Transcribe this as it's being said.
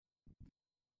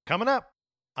Coming up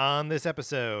on this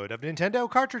episode of Nintendo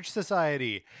Cartridge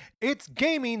Society, it's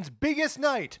gaming's biggest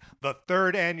night, the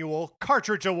third annual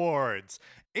Cartridge Awards.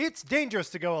 It's dangerous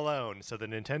to go alone, so the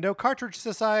Nintendo Cartridge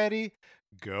Society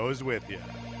goes with you.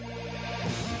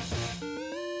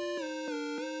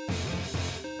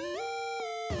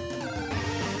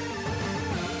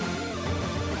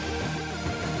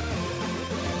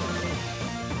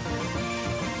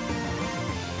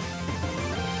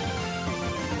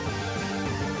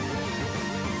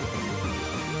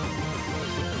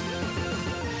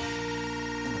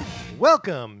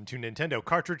 Welcome to Nintendo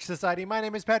Cartridge Society. My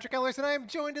name is Patrick Ellers, and I am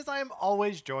joined, as I am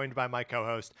always joined, by my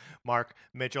co-host, Mark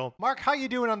Mitchell. Mark, how you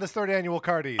doing on this third annual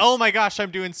Cardies? Oh my gosh, I'm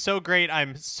doing so great.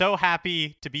 I'm so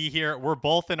happy to be here. We're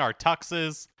both in our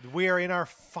tuxes. We are in our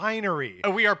finery.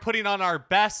 We are putting on our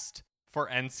best for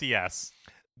NCS.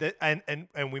 And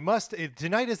we must.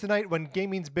 Tonight is the night when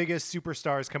gaming's biggest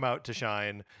superstars come out to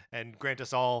shine and grant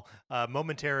us all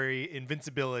momentary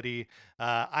invincibility.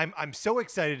 I'm so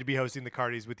excited to be hosting the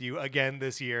Cardies with you again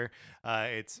this year.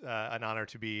 It's an honor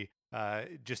to be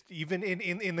just even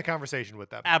in the conversation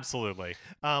with them. Absolutely.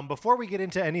 Before we get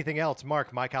into anything else,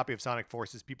 Mark, my copy of Sonic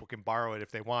Forces, people can borrow it if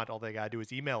they want. All they gotta do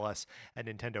is email us at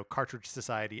Nintendo Cartridge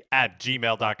Society at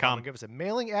gmail.com and give us a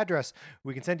mailing address.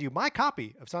 We can send you my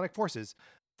copy of Sonic Forces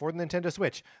for the Nintendo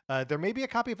Switch. There may be a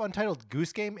copy of Untitled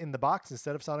Goose Game in the box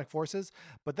instead of Sonic Forces,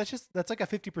 but that's like a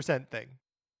 50% thing.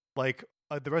 Like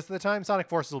the rest of the time, Sonic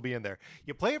Forces will be in there.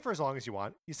 You play it for as long as you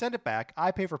want. You send it back. I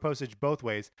pay for postage both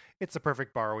ways. It's the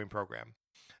perfect borrowing program.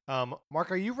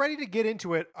 Mark, are you ready to get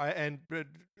into it and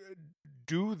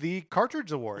do the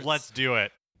Cartridge Awards? Let's do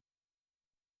it.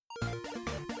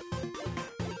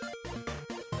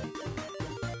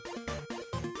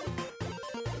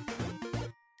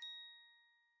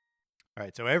 All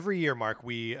right, so every year, Mark,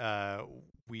 we come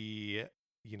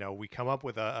up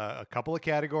with a couple of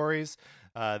categories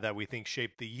that we think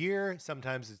shape the year.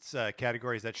 Sometimes it's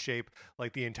categories that shape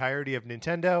like the entirety of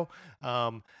Nintendo.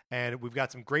 And we've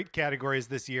got some great categories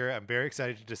this year. I'm very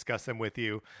excited to discuss them with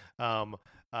you.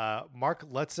 Mark,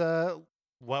 let's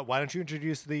why don't you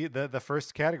introduce the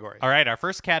first category? All right, our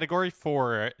first category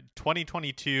for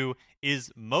 2022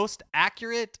 is Most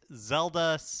Accurate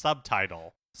Zelda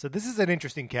Subtitle. So this is an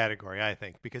interesting category, I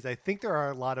think, because I think there are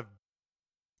a lot of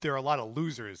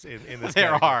losers in this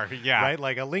There category, are, yeah. right?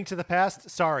 Like A Link to the Past,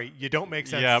 sorry, you don't make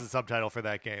sense Yep. as a subtitle for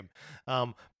that game.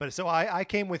 But so I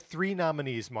came with 3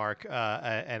 nominees, Mark,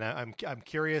 and I'm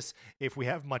curious if we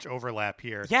have much overlap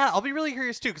here. Yeah, I'll be really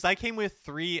curious too, because I came with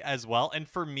 3 as well. And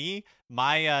for me,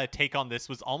 my take on this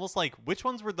was almost like, which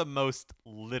ones were the most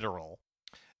literal?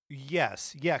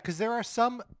 Yes, yeah, because there are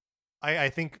some. I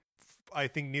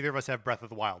think neither of us have Breath of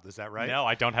the Wild. Is that right? No,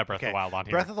 I don't have Breath of the Wild on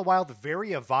here. Breath of the Wild,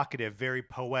 very evocative, very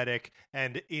poetic,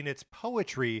 and in its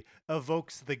poetry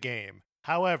evokes the game.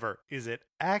 However, is it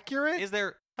accurate?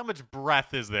 How much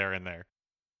breath is there in there?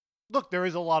 Look, there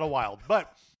is a lot of wild,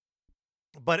 but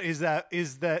is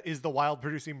the wild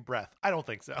producing breath? I don't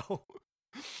think so.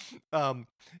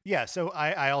 Yeah. So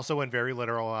I also went very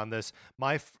literal on this.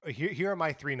 Here are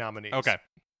my 3 nominees. Okay.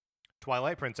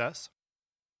 Twilight Princess,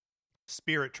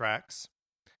 Spirit Tracks,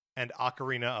 and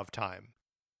Ocarina of Time.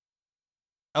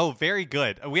 Oh, very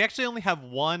good. We actually only have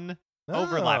one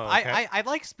overlap. Okay. I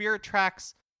like Spirit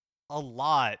Tracks a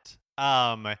lot.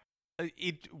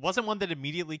 It wasn't one that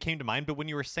immediately came to mind, but when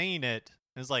you were saying it,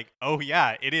 I was like, oh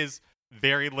yeah, it is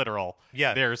very literal.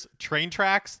 Yeah. There's train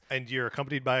tracks. And you're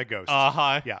accompanied by a ghost.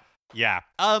 Uh-huh. Yeah. Yeah.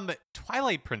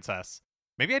 Twilight Princess.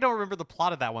 Maybe I don't remember the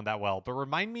plot of that one that well, but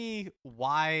remind me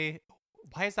why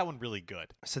is that one really good?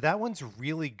 So that one's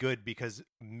really good because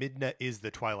Midna is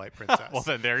the Twilight Princess. Well,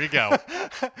 then there you go.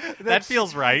 That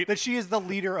feels right. That she is the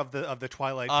leader of the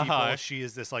Twilight people. She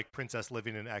is this like princess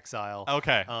living in exile.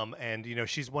 Okay. And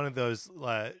she's one of those.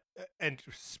 And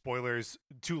spoilers,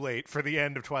 too late for the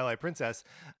end of Twilight Princess.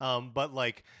 But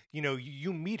like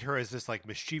you meet her as this like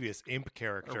mischievous imp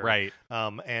character, right?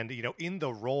 And in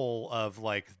the role of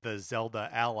like the Zelda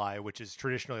ally, which is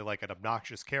traditionally like an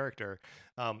obnoxious character,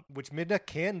 which Midna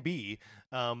can be,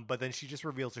 but then she just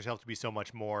reveals herself to be so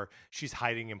much more. She's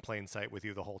hiding in plain sight with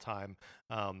you the whole time.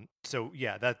 So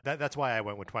yeah, that's why I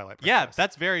went with Twilight Princess. Yeah,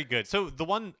 that's very good. So the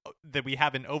one that we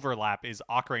have in overlap is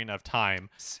Ocarina of Time.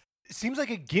 Seems like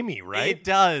a gimme, right? It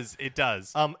does.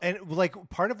 And like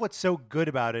part of what's so good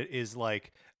about it is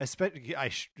like, especially I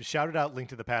shouted out Link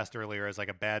to the Past earlier as like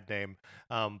a bad name,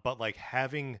 but like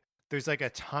there's like a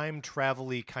time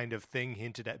travel-y kind of thing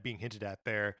being hinted at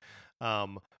there,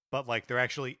 but like there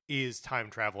actually is time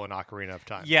travel in Ocarina of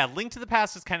Time. Yeah, Link to the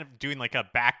Past is kind of doing like a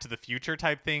Back to the Future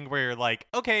type thing where you're like,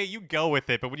 okay, you go with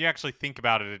it, but when you actually think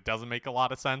about it, it doesn't make a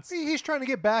lot of sense. He's trying to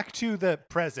get back to the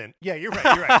present. Yeah, you're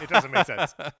right. You're right. It doesn't make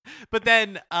sense. But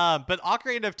then, but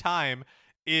Ocarina of Time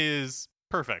is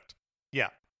perfect. Yeah.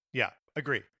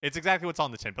 Agree. It's exactly what's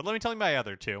on the tin. But let me tell you my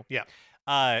other two. Yeah.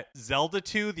 Zelda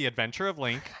 2: The Adventure of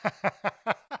Link.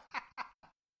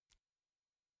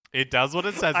 It does what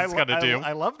it says it's going to do.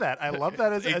 I love that. I love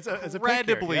that as a pick here.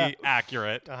 Incredibly Yeah.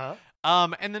 accurate. Uh-huh.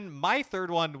 And then my third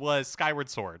one was Skyward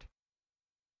Sword.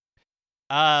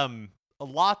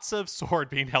 Lots of sword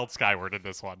being held skyward in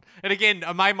this one. And again,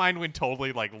 my mind went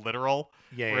totally like literal.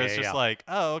 Yeah. Where it's just like,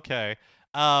 oh, okay.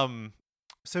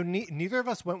 So neither of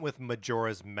us went with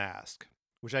Majora's Mask,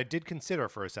 which I did consider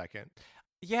for a second.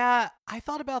 Yeah, I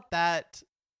thought about that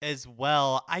as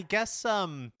well. I guess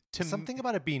Something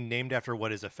about it being named after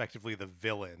what is effectively the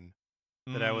villain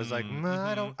that I was like,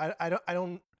 I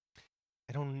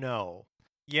don't know.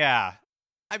 Yeah,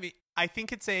 I mean, I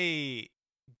think it's a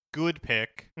good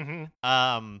pick.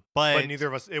 Mm-hmm. But neither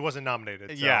of us, it wasn't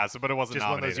nominated. So yeah, but it wasn't just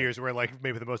nominated. one of those years where like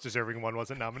maybe the most deserving one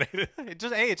wasn't nominated. It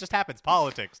just happens.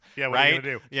 Politics. Yeah, what right? are you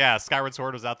gonna do? Yeah, Skyward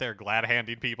Sword was out there glad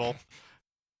handing people.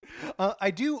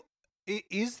 I do.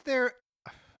 Is there?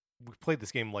 We played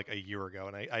this game like a year ago,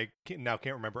 and I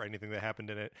can't remember anything that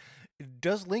happened in it.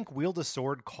 Does Link wield a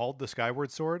sword called the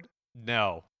Skyward Sword?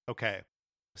 No. Okay,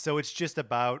 so it's just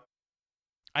about.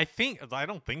 I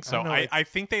don't think so. I I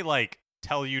think they like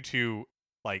tell you to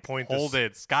like point hold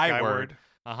it skyward.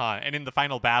 And in the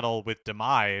final battle with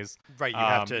Demise, right? You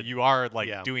have to. You are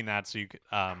like doing that, so you could.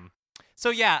 So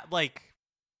yeah, like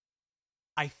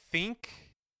I think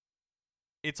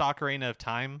it's Ocarina of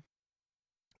Time.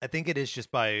 I think it is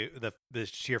just by the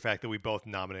sheer fact that we both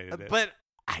nominated it. But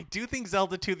I do think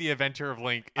Zelda 2: The Adventure of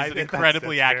Link is an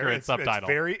incredibly accurate subtitle.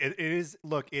 It is.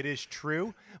 Look, it is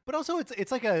true, but also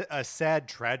it's like a sad,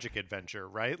 tragic adventure,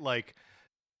 right? Like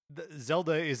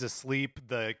Zelda is asleep,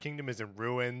 the kingdom is in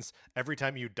ruins. Every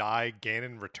time you die,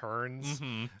 Ganon returns.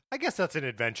 Mm-hmm. I guess that's an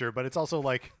adventure, but it's also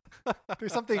like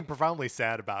there's something profoundly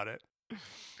sad about it.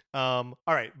 All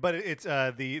right, but it's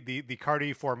the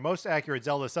Cardi for most accurate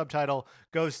Zelda subtitle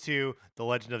goes to The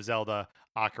Legend of Zelda: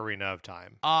 Ocarina of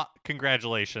Time.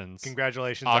 Congratulations,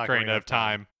 Ocarina of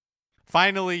Time.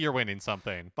 Finally, you're winning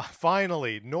something.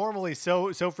 Finally, normally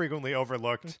so frequently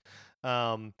overlooked.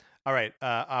 All right,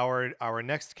 our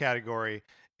next category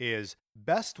is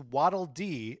Best Waddle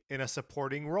Dee in a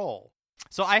Supporting Role.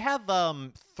 So I have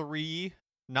 3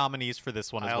 nominees for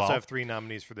this one as well. I also have 3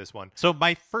 nominees for this one. So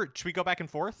my first, should we go back and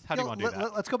forth? How do you want to do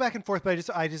that? Let's go back and forth. But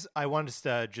I wanted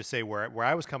to just say where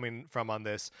I was coming from on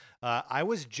this. I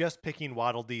was just picking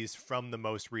Waddle Dees from the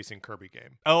most recent Kirby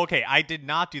game. Oh, okay. I did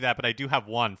not do that, but I do have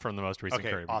one from the most recent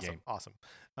Kirby game.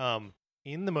 Awesome.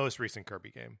 In the most recent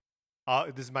Kirby game,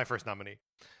 this is my first nominee.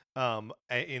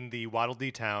 In the Waddle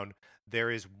Dee town, there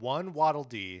is one Waddle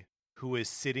Dee who is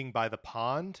sitting by the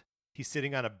pond. He's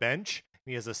sitting on a bench.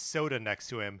 He has a soda next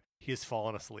to him. He has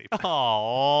fallen asleep.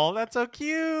 Oh, that's so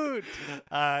cute.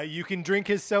 You can drink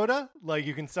his soda, like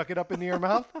you can suck it up into your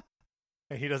mouth,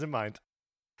 and he doesn't mind.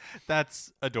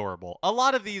 That's adorable. A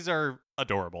lot of these are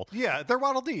adorable. Yeah, they're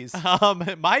Waddle Dees.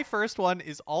 My first one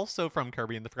is also from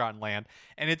Kirby in the Forgotten Land,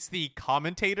 and it's the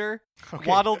commentator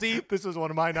Waddle Dee. This was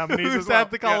one of my nominees who's as well. at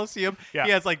the Coliseum. Yeah.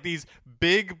 He has like these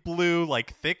big blue,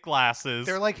 like thick glasses.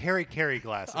 They're like Harry Carey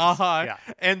glasses. Yeah.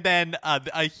 And then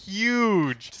a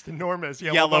huge, just enormous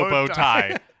yellow bow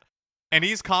tie. And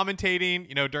he's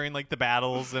commentating, during like the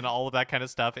battles and all of that kind of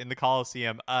stuff in the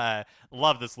Coliseum.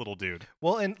 Love this little dude.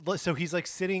 Well, and so he's like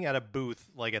sitting at a booth,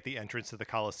 like at the entrance to the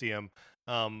Coliseum.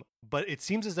 But it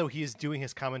seems as though he is doing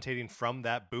his commentating from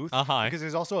that booth because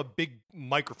there's also a big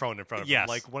microphone in front of him,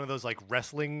 like one of those like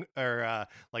wrestling or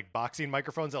like boxing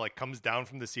microphones that like comes down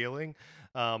from the ceiling.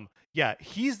 Yeah,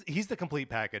 he's the complete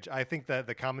package. I think that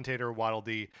the commentator Waddle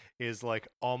Dee is like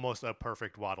almost a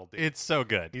perfect Waddle Dee. It's so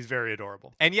good. He's very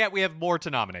adorable. And yet we have more to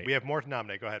nominate. Go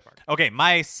ahead, Mark. Okay,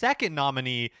 my second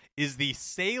nominee is the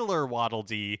Sailor Waddle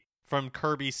Dee from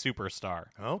Kirby Superstar.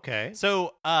 Okay.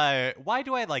 So, why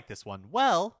do I like this one?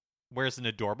 Well, wears an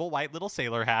adorable white little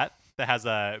sailor hat that has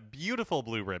a beautiful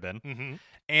blue ribbon. Mm-hmm.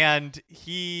 And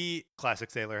he... Classic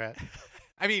sailor hat.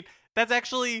 I mean, that's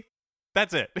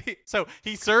it. So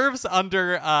he serves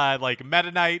under like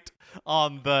Meta Knight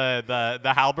on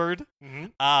the halberd.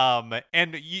 Mm-hmm.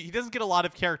 And he doesn't get a lot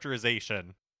of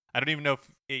characterization. I don't even know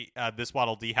if this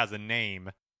Waddle Dee has a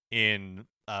name in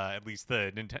at least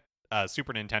the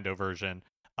Super Nintendo version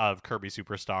of Kirby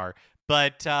Superstar.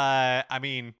 But I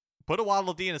mean, put a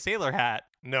Waddle Dee in a sailor hat.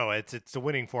 No, it's a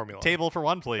winning formula. Table for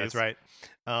one, please. That's right.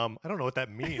 I don't know what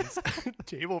that means.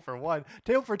 Table for one.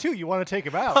 Table for two, you want to take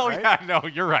him out, Oh, right? yeah, no,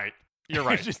 you're right. You're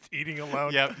right. Just eating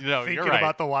alone. Yep, no, thinking you're right.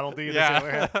 about the Waddle Dee in the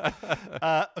sailor hat.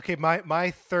 Yeah. Okay,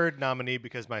 my third nominee,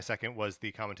 because my second was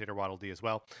the commentator Waddle Dee as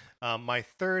well. My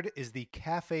third is the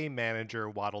cafe manager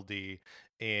Waddle Dee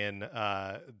in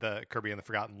the Kirby and the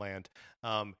Forgotten Land.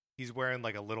 He's wearing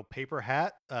like a little paper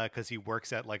hat because he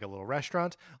works at like a little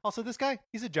restaurant. Also, this guy,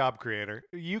 he's a job creator.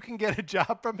 You can get a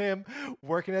job from him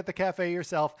working at the cafe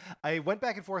yourself. I went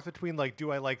back and forth between like,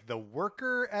 do I like the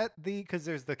worker at because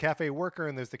there's the cafe worker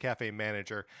and there's the cafe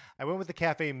manager. I went with the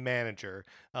cafe manager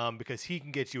because he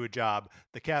can get you a job.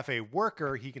 The cafe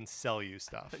worker, he can sell you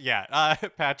stuff. Yeah,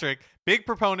 Patrick, big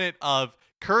proponent of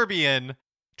Kirby-an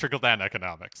trickle-down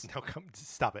economics. No,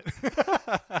 stop it.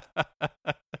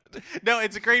 No,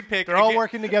 it's a great pick. They're all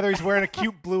working together. He's wearing a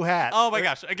cute blue hat. Oh my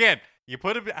gosh! Again, you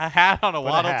put a hat on a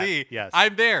Waddle Dee. Yes,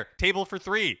 I'm there. Table for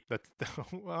three. That's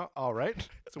well, all right.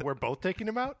 So we're both taking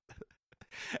him out.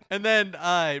 And then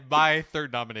my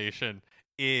third nomination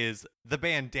is the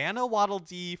bandana Waddle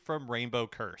Dee from Rainbow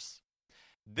Curse.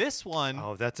 This one.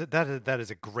 Oh, that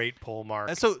is a great pull,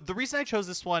 Mark. So the reason I chose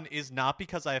this one is not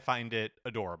because I find it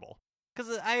adorable,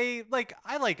 because I like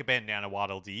a bandana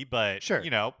Waddle Dee, but sure,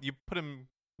 you put him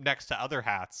next to other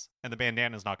hats and the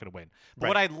bandana's not going to win. But right.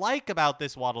 What I like about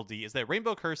this Waddle Dee is that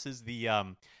Rainbow Curse is the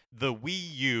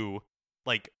Wii U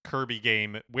like Kirby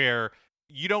game where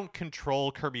you don't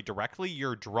control Kirby directly.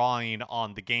 You're drawing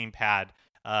on the gamepad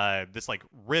this like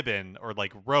ribbon or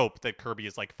like rope that Kirby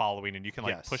is like following, and you can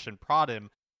like push and prod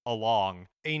him along.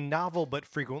 A novel but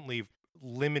frequently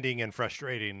limiting and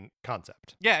frustrating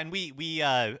concept. Yeah, and we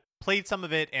played some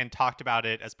of it and talked about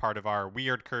it as part of our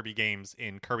Weird Kirby Games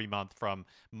in Kirby Month from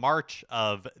March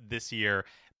of this year.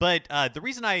 But the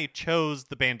reason I chose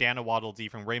the bandana Waddle Dee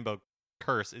from Rainbow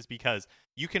Curse is because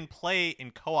you can play in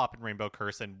co-op in Rainbow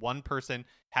Curse, and one person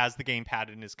has the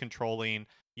gamepad and is controlling,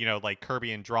 like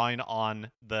Kirby and drawing on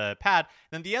the pad.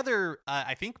 And then the other,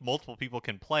 I think multiple people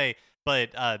can play,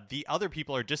 but the other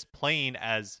people are just playing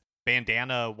as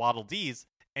bandana Waddle Dees,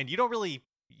 and you don't really.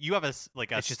 You have it's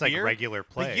just spear. like regular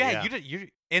play. Like, yeah. You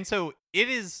and so it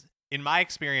is, in my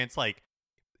experience, like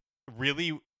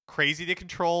really crazy to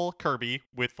control Kirby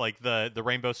with like the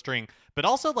rainbow string, but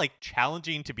also like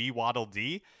challenging to be Waddle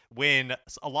Dee when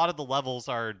a lot of the levels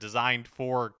are designed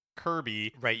for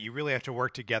Kirby. Right, you really have to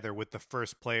work together with the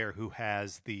first player who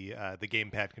has the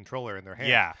gamepad controller in their hand.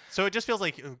 Yeah, so it just feels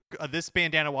like this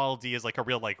bandana Waddle Dee is like a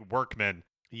real like workman.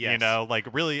 Yes.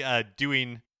 Like really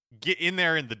get in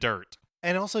there in the dirt.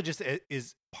 And also just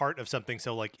is part of something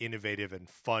so like innovative and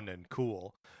fun and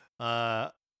cool.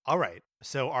 All right.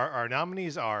 So our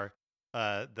nominees are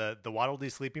the Waddle Dee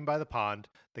sleeping by the pond,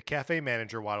 the cafe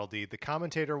manager Waddle Dee, the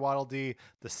commentator Waddle Dee,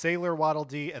 the sailor Waddle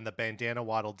Dee, and the bandana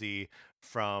Waddle Dee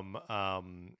from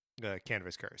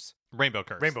Canvas Curse. Rainbow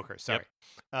Curse. Sorry.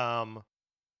 Yep.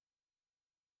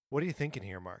 What are you thinking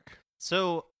here, Mark?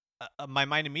 So my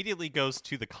mind immediately goes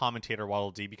to the commentator Waddle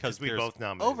Dee because we there's both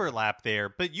overlap there.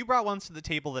 But you brought ones to the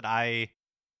table that I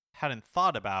hadn't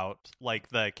thought about, like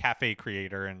the cafe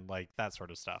creator and like that sort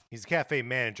of stuff. He's a cafe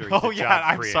manager. He's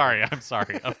I'm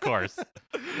sorry. Of course.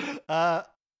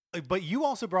 But you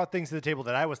also brought things to the table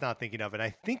that I was not thinking of, and I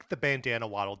think the bandana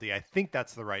Waddle Dee. I think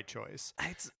that's the right choice.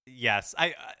 Yes,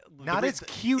 not as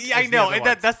cute. Yeah, as I know, the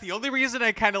and that's the only reason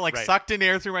I kind of like sucked in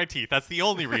air through my teeth. That's the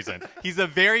only reason. He's a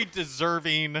very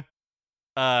deserving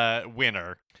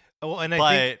winner. Well, and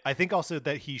I think also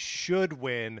that he should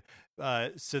win,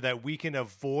 so that we can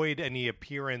avoid any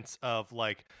appearance of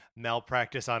like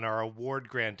malpractice on our award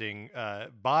granting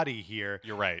body here.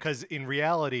 You're right, because in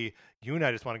reality, you and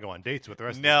I just want to go on dates with the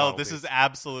rest of No, this is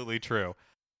absolutely true.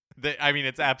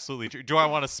 It's absolutely true. Do I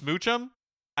want to smooch him?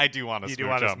 I do want to smooch him. You do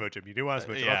want to smooch him. You do want to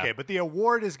smooch him. Yeah. Okay, but the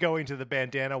award is going to the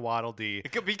bandana Waddle Dee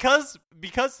because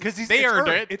they earned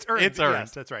it. It's earned. It's earned.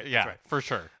 Yes, that's right. Yeah, that's right. For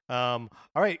sure. All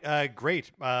right.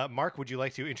 Great. Mark, would you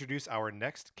like to introduce our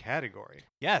next category?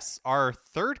 Yes. Our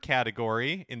third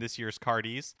category in this year's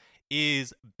Cardies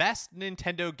is Best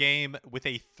Nintendo Game with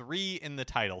a 3 in the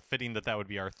title. Fitting that would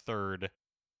be our third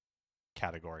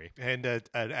category. And an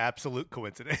absolute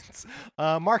coincidence.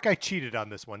 Mark, I cheated on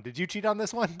this one. Did you cheat on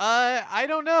this one? I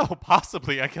don't know.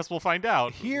 Possibly. I guess we'll find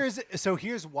out. Here's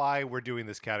why we're doing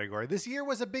this category. This year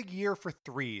was a big year for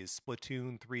 3s.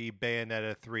 Splatoon 3,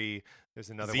 Bayonetta 3. There's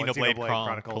another Xenoblade one,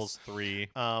 Chronicles 3.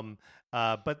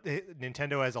 But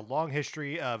Nintendo has a long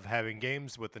history of having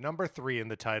games with the number 3 in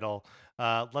the title.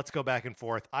 Let's go back and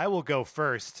forth. I will go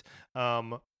first.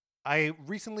 I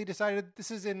recently decided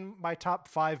this is in my top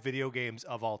 5 video games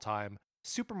of all time.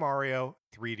 Super Mario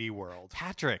 3D World.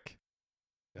 Patrick,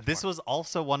 Yes, this Mark. was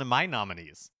also one of my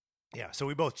nominees. Yeah, so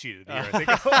we both cheated here, I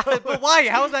think. But why?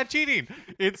 How is that cheating?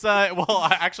 It's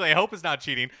actually, I hope it's not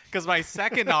cheating because my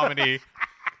second nominee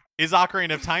is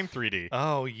Ocarina of Time 3D.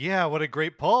 Oh yeah, what a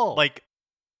great pull! Like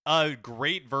a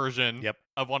great version Yep.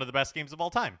 of one of the best games of all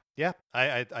time. Yeah,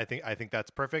 I think that's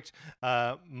perfect.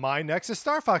 My next is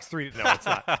Star Fox 3D. No, it's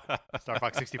not. Star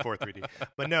Fox 64 3D.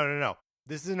 But no.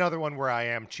 This is another one where I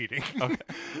am cheating. Okay.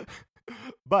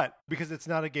 But because it's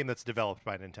not a game that's developed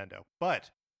by Nintendo, but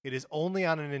it is only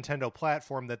on a Nintendo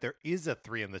platform that there is a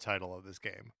 3 in the title of this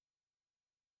game.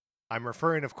 I'm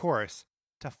referring, of course,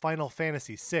 to Final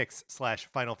Fantasy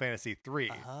VI/Final Fantasy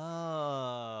III.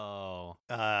 Oh.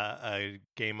 A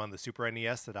game on the Super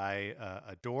NES that I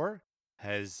adore.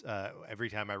 Has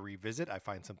every time I revisit, I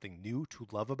find something new to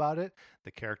love about it. The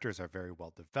characters are very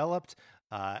well developed,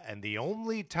 and the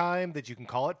only time that you can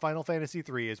call it Final Fantasy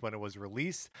III is when it was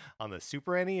released on the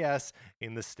Super NES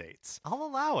in the States. I'll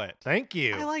allow it. Thank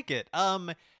you. I like it.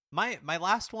 My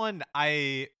last one,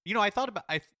 I thought about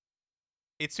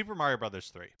it's Super Mario Brothers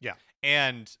 3. Yeah.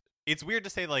 And it's weird to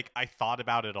say like I thought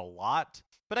about it a lot,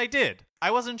 but I did.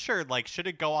 I wasn't sure like should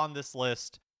it go on this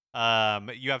list?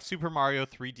 You have Super Mario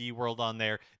 3D World on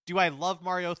there. Do I love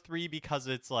Mario 3 because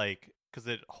it's like because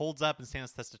it holds up and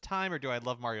stands the test of time, or do I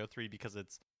love Mario 3 because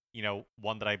it's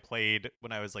one that I played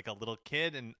when I was like a little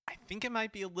kid? And I think it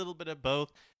might be a little bit of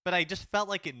both, but I just felt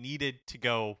like it needed to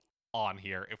go on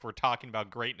here if we're talking about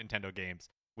great Nintendo games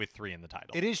with 3 in the title.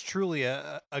 It is truly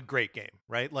a great game,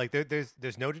 right? Like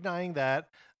there's no denying that.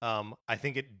 I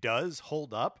think it does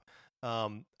hold up.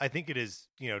 I think it is,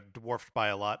 dwarfed by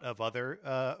a lot of other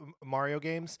Mario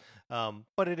games,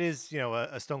 but it is,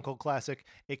 a Stone Cold classic.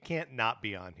 It can't not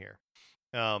be on here.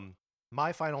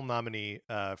 My final nominee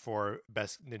for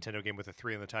Best Nintendo Game with a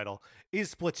 3 in the title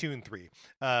is Splatoon 3,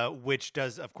 which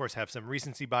does, of course, have some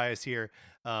recency bias here.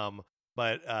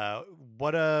 But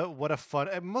what a fun!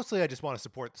 Mostly, I just want to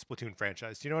support the Splatoon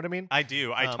franchise. Do you know what I mean? I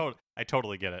do. I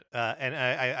totally get it. And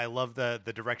I love the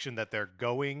direction that they're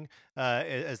going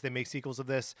as they make sequels of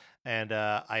this. And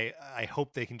I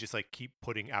hope they can just like keep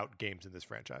putting out games in this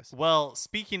franchise. Well,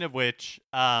 speaking of which,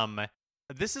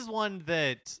 this is one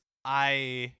that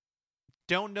I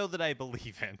don't know that I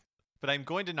believe in, but I'm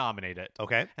going to nominate it.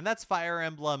 Okay. And that's Fire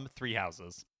Emblem Three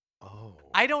Houses. Oh.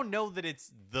 I don't know that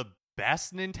it's the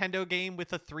best Nintendo game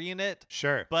with a 3 in it.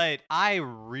 Sure. But I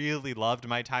really loved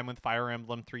my time with Fire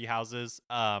Emblem Three Houses.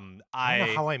 I don't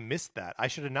know how I missed that. I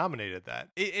should have nominated that.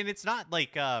 And it's not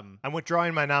like I'm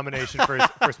withdrawing my nomination for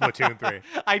Splatoon 3.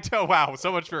 I know. Wow,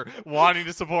 so much for wanting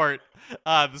to support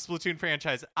the Splatoon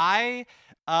franchise. I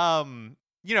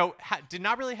did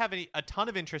not really have a ton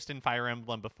of interest in Fire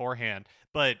Emblem beforehand,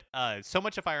 but so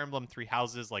much of Fire Emblem Three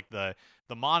Houses, like the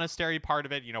monastery part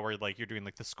of it, where like you're doing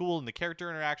like the school and the character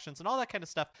interactions and all that kind of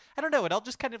stuff. I don't know. It all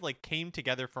just kind of like came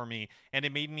together for me, and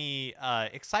it made me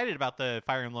excited about the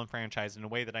Fire Emblem franchise in a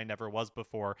way that I never was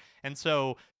before. And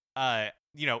so,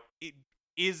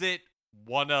 is it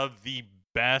one of the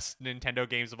best Nintendo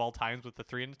games of all times with the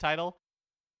 3 in the title?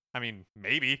 I mean,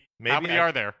 maybe. How many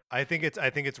are there? I think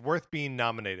it's worth being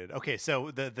nominated. Okay,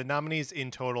 so the nominees in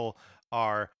total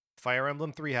are Fire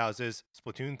Emblem Three Houses.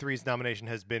 Splatoon 3's nomination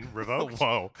has been revoked.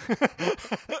 Whoa.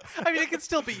 I mean, it can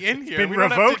still be in here. Been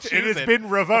revoked. It has been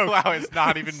revoked. Wow, it's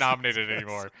not even nominated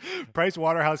anymore. Price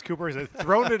Waterhouse Coopers has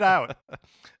thrown it out.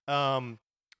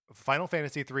 Final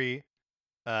Fantasy 3,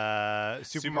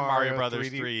 Super Mario Brothers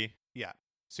 3D. 3. Yeah.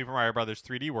 Super Mario Brothers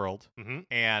 3D World, Mhm.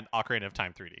 and Ocarina of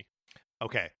Time 3D.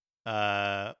 Okay.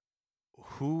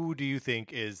 Who do you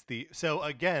think is the... So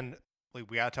again, we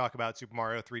got to talk about Super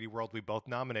Mario 3D World. We both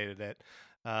nominated it.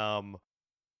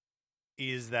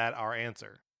 Is that our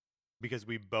answer? Because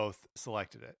we both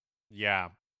selected it. Yeah.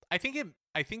 I think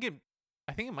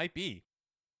it might be.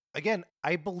 Again,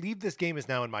 I believe this game is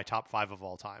now in my top 5 of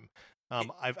all time.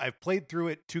 I've played through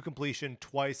it to completion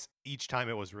twice each time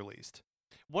it was released.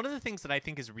 One of the things that I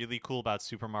think is really cool about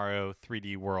Super Mario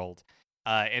 3D World,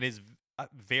 and is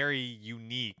very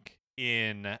unique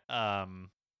in well,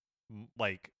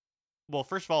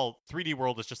 first of all, 3D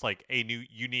World is just like a new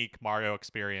unique Mario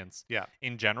experience. Yeah.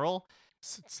 In general,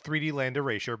 it's 3D land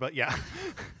erasure, but yeah.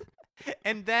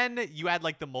 And then you add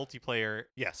like the multiplayer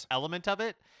Yes. element of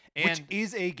it, and Which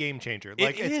is a game changer. It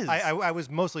Like is. I was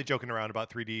mostly joking around about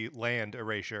 3D land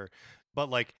erasure, but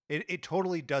like it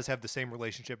totally does have the same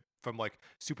relationship from like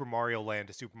Super Mario Land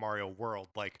to Super Mario World.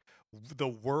 Like the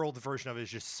world version of it is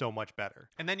just so much better.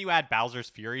 and then you add Bowser's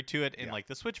Fury to it in Yeah. like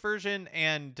the Switch version,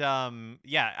 and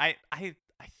I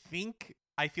think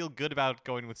I feel good about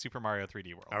going with Super Mario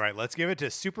 3D World. All right, let's give it to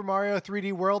Super Mario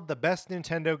 3D World, the best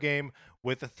Nintendo game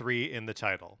with a 3 in the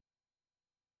title.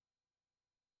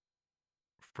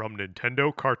 From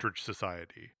Nintendo Cartridge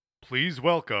Society, please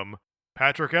welcome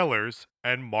Patrick Ellers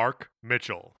and Mark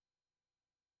Mitchell.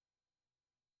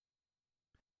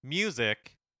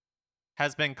 Music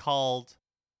has been called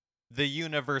the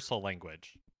universal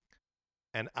language.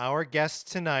 And our guests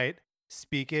tonight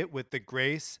speak it with the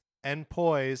grace and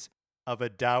poise of a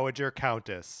dowager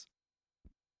countess.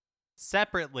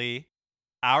 Separately,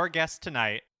 our guests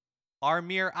tonight are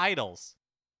mere idols.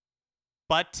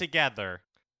 But together,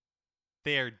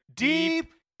 they're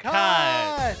deep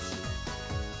cut.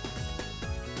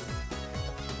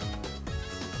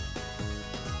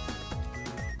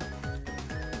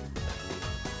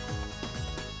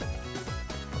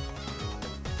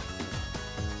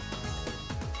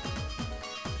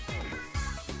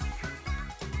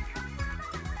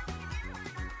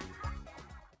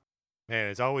 Man,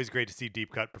 it's always great to see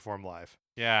Deep Cut perform live.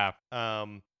 Yeah. All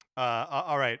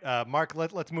right, Mark,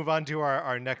 let's move on to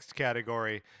our next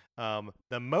category.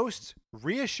 The most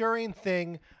reassuring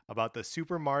thing about the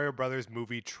Super Mario Brothers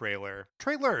movie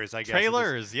trailers, I guess.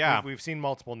 Trailers, yeah. We've seen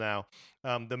multiple now.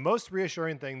 The most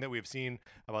reassuring thing that we've seen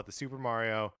about the Super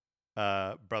Mario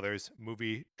Brothers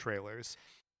movie trailers.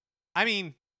 I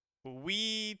mean,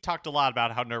 we talked a lot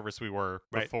about how nervous we were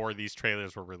Right. before these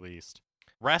trailers were released.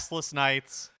 Restless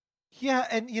nights. Yeah,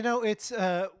 and it's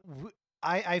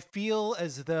I feel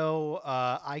as though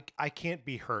I can't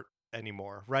be hurt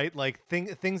anymore, right? Like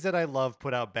things that I love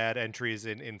put out bad entries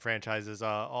in franchises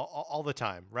all the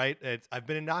time, right? I've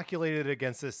been inoculated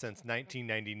against this since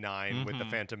 1999 with the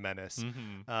Phantom Menace.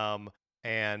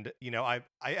 And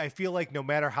I feel like no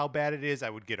matter how bad it is, I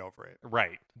would get over it.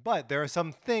 Right. But there are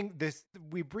some things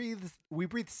we breathe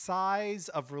sighs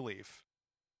of relief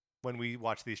when we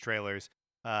watch these trailers.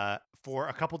 For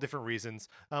a couple different reasons.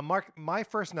 Mark, my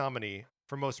first nominee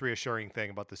for most reassuring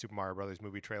thing about the Super Mario Brothers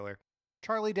movie trailer,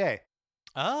 Charlie Day.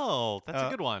 Oh, that's a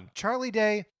good one. Charlie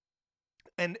Day,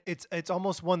 and it's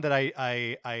almost one that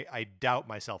I doubt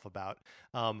myself about,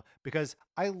 because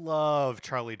I love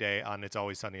Charlie Day on It's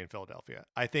Always Sunny in Philadelphia.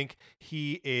 I think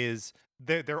he is.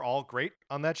 They're all great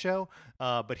on that show,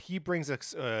 but he brings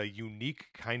a unique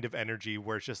kind of energy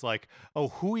where it's just like, oh,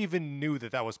 who even knew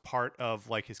that was part of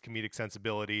like his comedic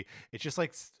sensibility? It's just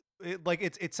like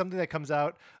it's something that comes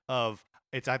out of.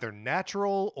 It's either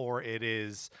natural or it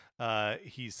is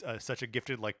he's such a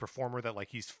gifted like performer that like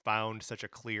he's found such a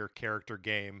clear character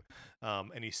game,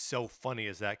 and he's so funny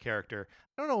as that character.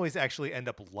 I don't always actually end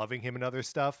up loving him in other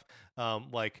stuff.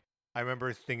 Like I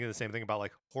remember thinking the same thing about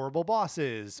like Horrible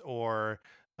Bosses or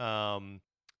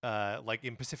like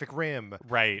in Pacific Rim.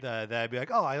 Right. That I'd be like,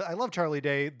 oh, I love Charlie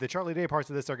Day. The Charlie Day parts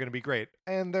of this are going to be great.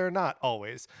 And they're not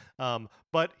always.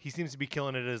 But he seems to be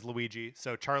killing it as Luigi.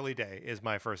 So Charlie Day is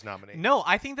my first nominee. No,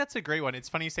 I think that's a great one. It's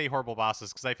funny you say Horrible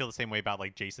Bosses because I feel the same way about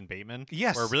like Jason Bateman.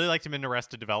 Yes. Where I really liked him in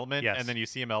Arrested Development. Yes. And then you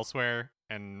see him elsewhere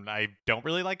and I don't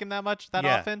really like him that much that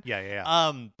Yeah, often.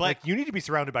 Yeah. But like, you need to be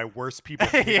surrounded by worse people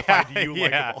for me to find you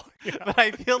likable. Yeah. But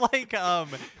I feel like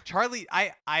Charlie,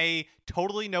 I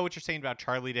totally know what you're saying about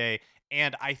Charlie Day.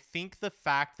 And I think the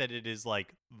fact that it is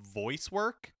like voice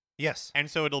work. Yes. And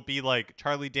so it'll be like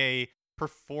Charlie Day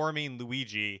performing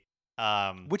Luigi.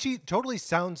 Which he totally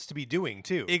sounds to be doing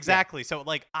too. Exactly. Yeah. So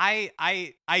like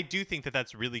I do think that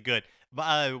that's really good.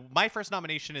 My first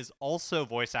nomination is also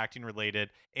voice acting related,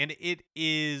 and it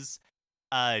is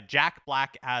Jack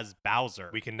Black as Bowser.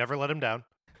 We can never let him down.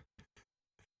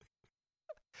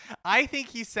 I think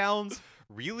he sounds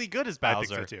really good as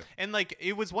Bowser. I think so too. And like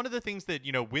it was one of the things that,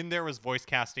 when there was voice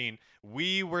casting,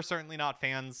 we were certainly not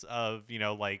fans of,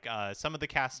 like some of the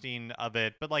casting of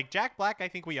it. But like Jack Black, I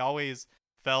think we always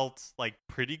felt like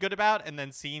pretty good about, and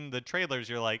then seeing the trailers,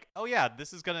 you're like, oh yeah,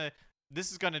 this is gonna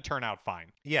turn out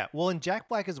fine. Yeah. Well, and Jack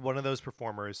Black is one of those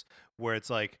performers where it's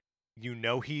like,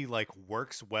 he like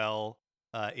works well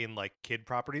in like kid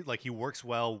property. Like he works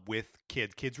well with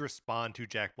kids. Kids respond to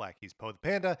Jack Black. He's Poe the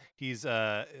Panda. He's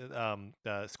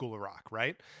School of Rock,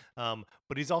 right?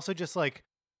 But he's also just like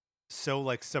so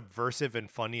like subversive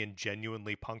and funny and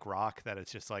genuinely punk rock that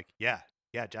it's just like, yeah,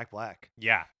 Jack Black.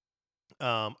 Yeah.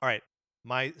 All right.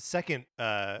 My second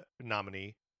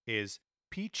nominee is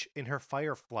Peach in her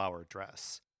fire flower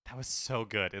dress. That was so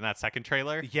good in that second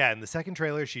trailer. Yeah, in the second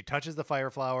trailer, she touches the fire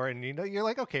flower, and you're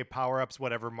like, okay, power ups,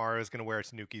 whatever. Mario's gonna wear a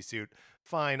Tanuki suit,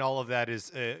 fine. All of that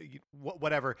is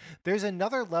whatever. There's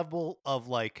another level of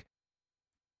like,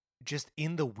 just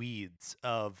in the weeds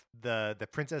of the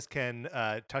princess can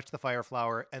touch the fire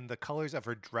flower, and the colors of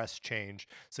her dress change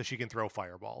so she can throw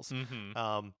fireballs.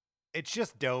 Mm-hmm. It's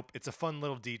just dope. It's a fun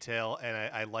little detail, and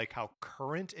I like how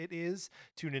current it is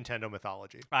to Nintendo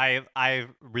mythology. I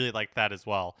really liked that as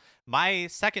well. My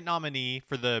second nominee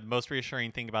for the most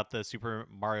reassuring thing about the Super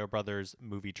Mario Brothers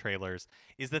movie trailers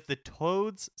is that the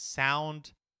Toads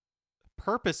sound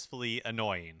purposefully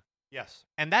annoying. Yes.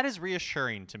 And that is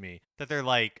reassuring to me that they're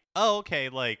like, oh, okay,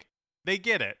 like they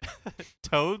get it.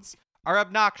 Toads are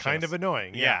obnoxious. Kind of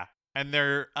annoying. Yeah. And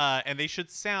they're and they should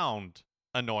sound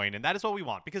annoying, and that is what we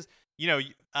want, because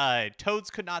Toads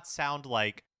could not sound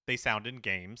like they sound in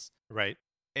games, Right.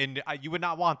 and you would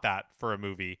not want that for a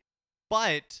movie.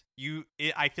 But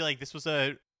I feel like this was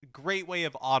a great way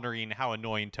of honoring how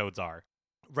annoying Toads are.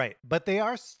 Right. But they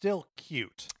are still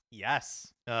cute.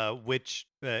 Yes, Which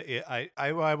I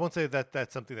won't say that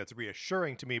that's something that's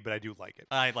reassuring to me, but I do like it.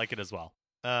 I like it as well.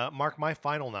 Mark, my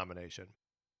final nomination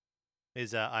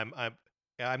is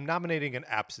I'm nominating an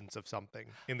absence of something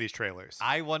in these trailers.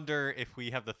 I wonder if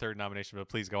we have the third nomination, but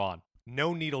please go on.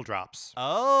 No needle drops.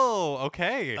 Oh,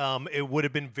 okay. It would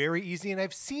have been very easy, and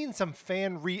I've seen some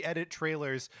fan re-edit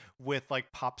trailers with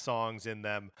like pop songs in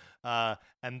them,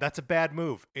 and that's a bad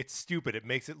move. It's stupid. It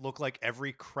makes it look like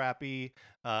every crappy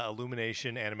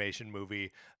Illumination animation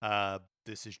movie.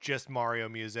 This is just Mario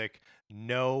music.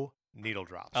 No needle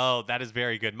drops. Oh, that is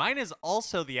very good. Mine is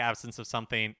also the absence of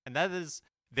something, and that is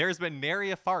there's been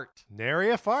nary a fart Nary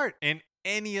a fart. in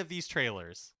any of these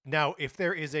trailers. Now, if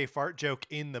there is a fart joke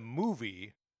in the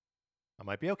movie, I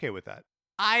might be okay with that.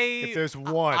 If there's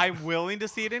one. I'm willing to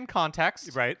see it in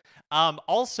context. Right?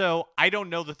 Also, I don't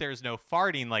know that there's no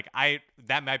farting. Like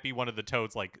that might be one of the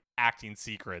Toads like acting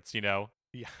secrets,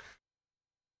 Yeah.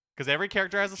 Because every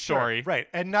character has a story. Sure, right.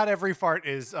 And not every fart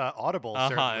is audible,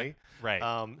 certainly. Right.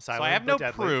 Silent so I have but no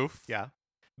deadly. proof. Yeah.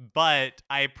 But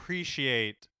I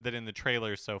appreciate that in the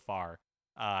trailers so far,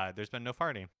 there's been no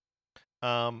farting.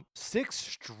 6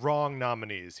 strong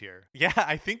nominees here. Yeah,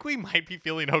 I think we might be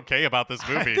feeling okay about this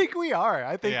movie. I think we are.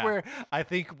 I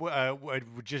think Yeah.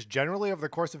 just generally over the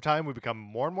course of time we become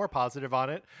more and more positive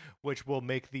on it, which will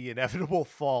make the inevitable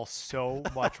fall so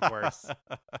much worse.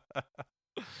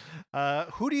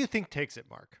 Who do you think takes it,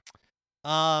 Mark?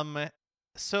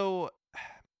 So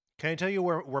Can I tell you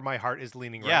where my heart is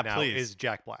leaning Yeah, right now please. is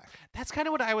Jack Black. that's kind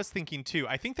of what I was thinking too.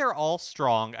 I think they're all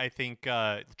strong. I think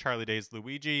Charlie Day's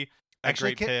Luigi,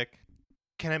 Actually, great pick.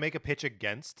 Can I make a pitch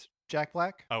against Jack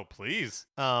Black? Oh, please.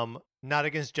 Not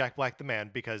against Jack Black the man,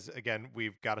 because again,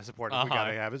 we've got to support him. We got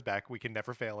to have his back. We can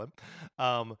never fail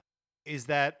him. Is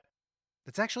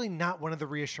that's actually not one of the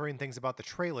reassuring things about the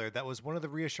trailer. That was one of the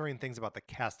reassuring things about the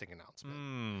casting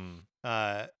announcement.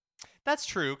 That's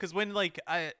true, because when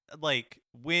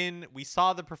when we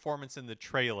saw the performance in the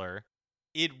trailer,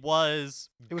 it was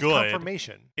It was good.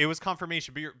 confirmation. It was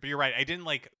confirmation, but you're right. I didn't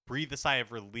breathe a sigh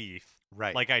of relief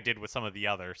Right. like I did with some of the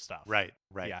other stuff. Right.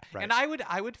 Yeah. And I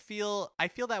feel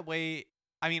that way.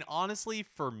 I mean, honestly,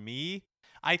 for me,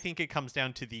 I think it comes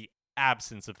down to the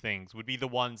absence of things would be the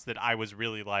ones that I was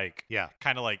really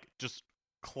kind of just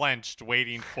clenched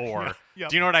waiting for. Yeah.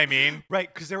 Do you know what I mean?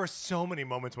 Right, because there were so many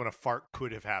moments when a fart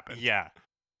could have happened. Yeah.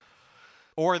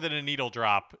 Or that a needle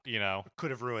drop,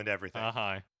 Could have ruined everything.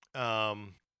 Uh-huh.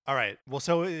 All right. Well,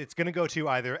 so it's going to go to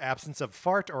either absence of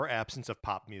fart or absence of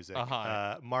pop music.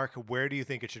 Uh-huh. Mark, where do you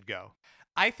think it should go?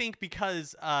 I think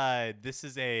because this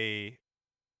is a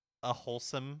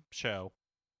wholesome show,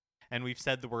 and we've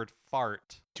said the word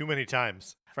fart Too many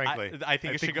times, frankly. I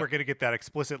think it should go. we're going to get that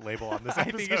explicit label on this I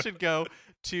episode. think it should go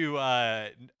to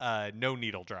no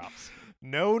needle drops.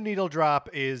 No needle drop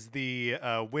is the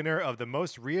winner of the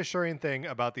most reassuring thing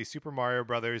about the Super Mario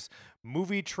Brothers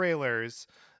movie trailers.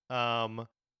 Mark,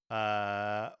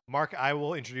 I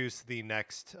will introduce the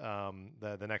next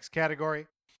the next category,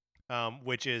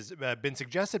 which is been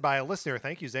suggested by a listener.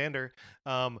 Thank you, Xander.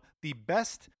 The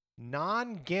best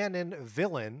non-Ganon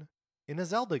villain in a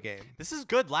Zelda game. This is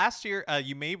good. Last year,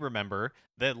 you may remember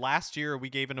that last year we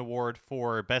gave an award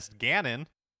for best Ganon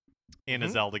in a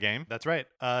Zelda game. That's right.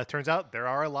 Turns out there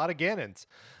are a lot of Ganons.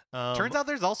 Turns out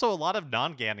there's also a lot of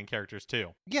non-Ganon characters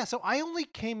too. Yeah, so I only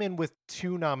came in with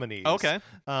 2 nominees. Okay.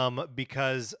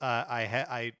 Because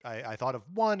I thought of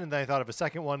one, and then I thought of a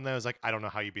second one, and then I was like, I don't know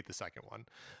how you beat the second one.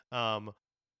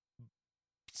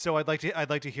 So I'd like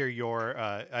to hear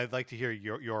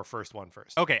your first one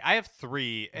first. Okay, I have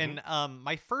 3, and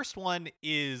my first one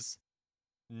is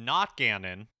not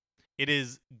Ganon, It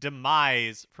is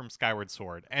Demise from Skyward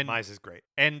Sword, and Demise is great.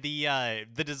 and the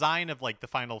design of like the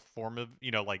final form of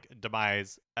like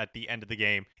Demise at the end of the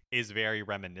game is very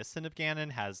reminiscent of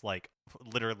Ganon. Has like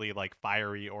literally like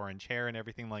fiery orange hair and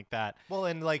everything like that. Well,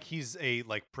 and like he's a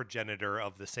like progenitor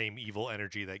of the same evil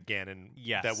energy that Ganon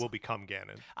Yes. that will become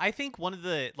Ganon. I think one of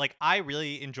the I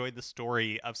really enjoyed the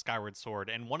story of Skyward Sword,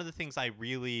 and one of the things I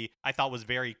thought was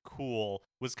very cool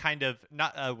was kind of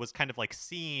like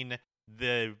seeing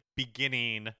the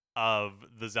beginning of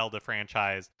the Zelda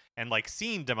franchise and like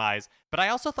seeing Demise, but I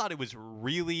also thought it was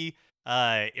really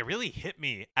it really hit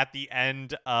me at the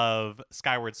end of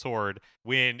Skyward Sword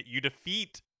when you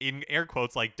defeat, in air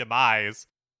quotes, like Demise,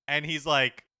 and he's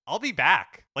like, I'll be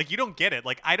back. Like, you don't get it.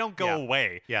 Like, I don't go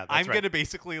away. Yeah, that's I'm right. gonna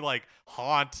basically like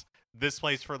haunt this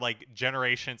place for like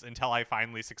generations until I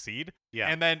finally succeed. Yeah.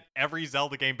 And then every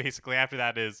Zelda game basically after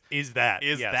that is that.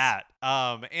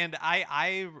 and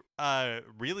I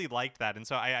really liked that. And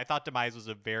so I thought Demise was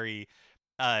a very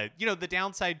the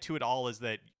downside to it all is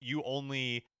that you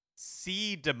only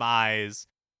see Demise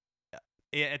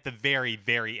at the very,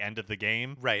 very end of the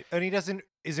game. Right. And he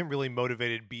isn't really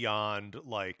motivated beyond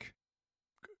like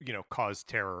cause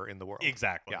terror in the world.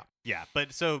 Exactly. Yeah.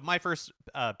 But so my first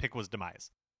pick was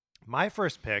Demise. My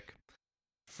first pick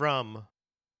from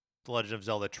The Legend of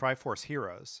Zelda Triforce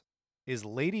Heroes is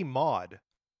Lady Maud.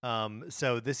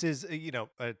 So this is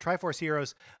Triforce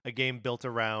Heroes, a game built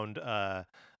around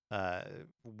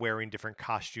wearing different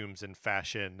costumes and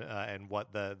fashion and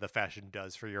what the fashion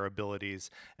does for your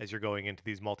abilities as you're going into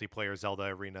these multiplayer Zelda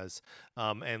arenas.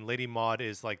 And Lady Maud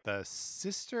is like the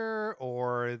sister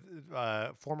or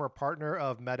former partner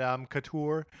of Madame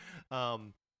Couture.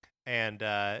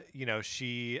 You're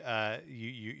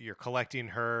collecting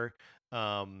her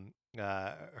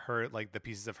like the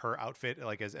pieces of her outfit,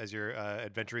 like as you're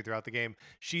adventuring throughout the game.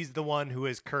 She's the one who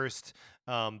has cursed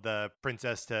the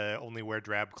princess to only wear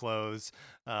drab clothes.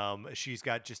 She's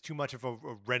got just too much of a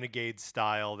renegade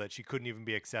style that she couldn't even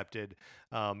be accepted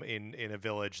in a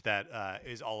village that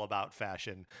is all about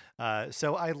fashion.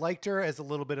 So I liked her as a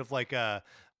little bit of like a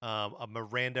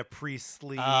Miranda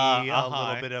Priestley, a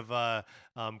little bit of a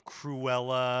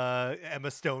Cruella, Emma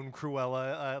Stone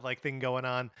Cruella like thing going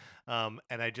on.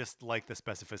 And I just like the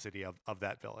specificity of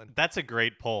that villain. That's a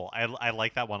great pull. I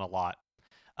like that one a lot.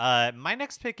 My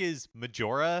next pick is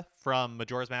Majora from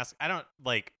Majora's Mask. I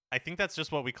think that's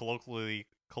just what we colloquially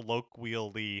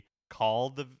call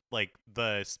the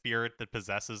spirit that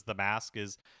possesses the mask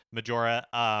is Majora.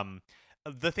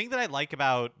 The thing that I like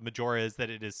about Majora is that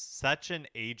it is such an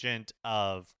agent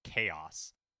of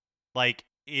chaos. Like,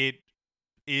 it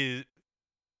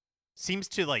seems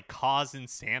to like cause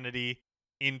insanity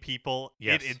in people.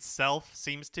 Yes. It itself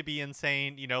seems to be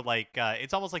insane.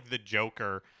 It's almost like the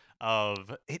Joker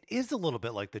of... It is a little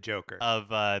bit like the Joker. Of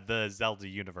the Zelda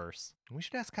universe. We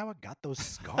should ask how it got those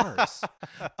scars.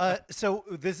 So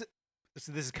this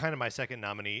is kind of my second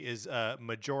nominee is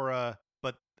Majora,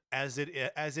 but as it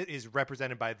is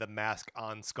represented by the mask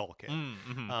on Skull Kid.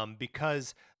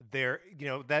 Because they're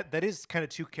that is kind of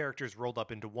two characters rolled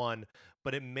up into one,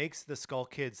 but it makes the Skull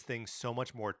Kid's thing so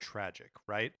much more tragic,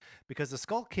 right? Because the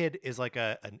Skull Kid is like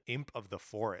an imp of the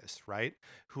forest, right?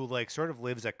 Who like sort of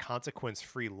lives a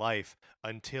consequence-free life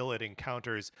until it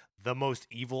encounters the most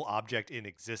evil object in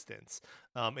existence.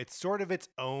 It's sort of its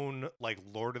own like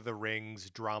Lord of the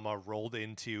Rings drama rolled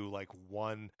into like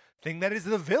one thing that is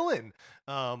the villain.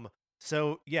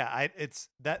 So yeah, it's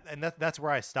that, and that's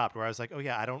where I stopped. Where I was like, oh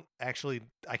yeah, I can't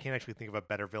actually think of a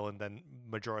better villain than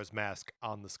Majora's Mask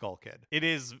on the Skull Kid. It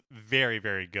is very,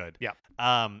 very good. Yeah.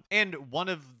 And one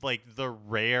of like the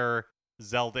rare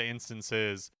Zelda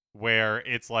instances where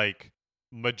it's like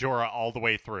Majora all the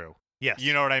way through. Yes.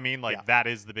 You know what I mean? Like that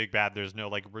is the big bad. There's no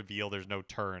like reveal. There's no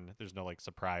turn. There's no like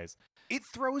surprise. It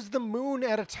throws the moon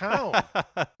at a town.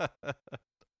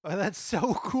 Oh, that's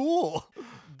so cool.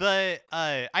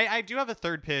 I do have a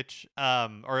third pitch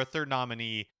or a third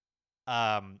nominee.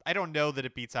 I don't know that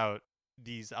it beats out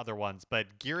these other ones,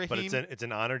 but Girahim. But it's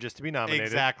an honor just to be nominated.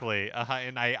 Exactly.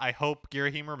 And I hope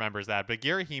Girahim remembers that. But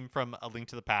Girahim from A Link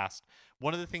to the Past.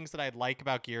 One of the things that I like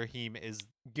about Girahim is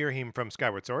Girahim from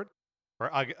Skyward Sword, or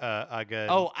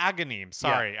Aghanim.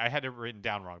 Sorry, I had it written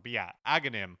down wrong. But yeah,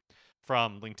 Aghanim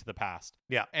from Link to the Past.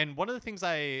 Yeah. And one of the things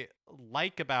I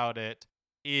like about it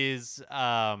is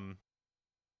I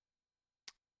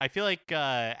feel like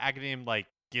Aghanim like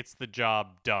gets the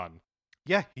job done.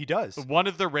 Yeah, he does. One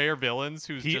of the rare villains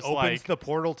who's He just opens like, the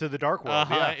portal to the dark world.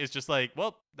 Yeah. is just like,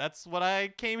 well, that's what I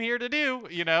came here to do,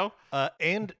 you know?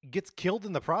 And gets killed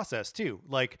in the process too.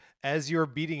 Like as you're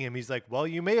beating him, he's like, "Well,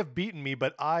 you may have beaten me,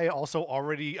 but I also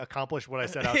already accomplished what I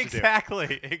set out to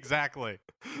do." Exactly.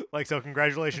 Like, so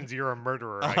congratulations, you're a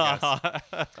murderer, I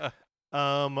guess.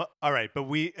 All right, but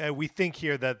we think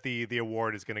here that the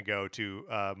award is going to go to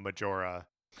Majora.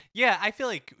 Yeah, I feel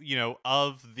like,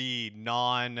 of the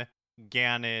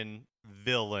non-Ganon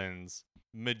villains,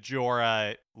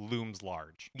 Majora looms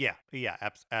large. Yeah,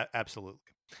 absolutely.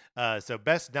 So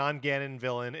best non-Ganon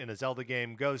villain in a Zelda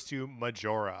game goes to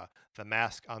Majora, the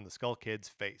mask on the Skull Kid's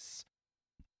face.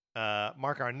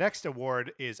 Mark, our next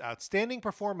award is outstanding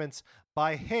performance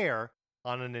by hair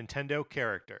on a Nintendo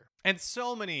character. And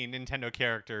so many Nintendo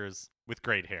characters with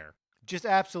great hair. Just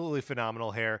absolutely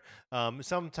phenomenal hair.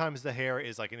 Sometimes the hair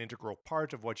is like an integral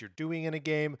part of what you're doing in a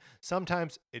game.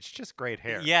 Sometimes it's just great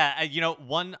hair. Yeah,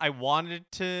 one I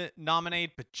wanted to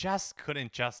nominate, but just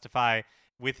couldn't justify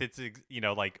with its,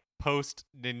 like post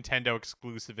Nintendo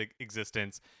exclusive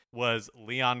existence was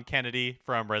Leon Kennedy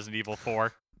from Resident Evil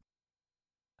 4.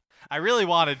 I really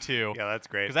wanted to. Yeah, that's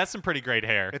great. Because that's some pretty great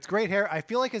hair. It's great hair. I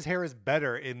feel like his hair is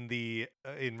better in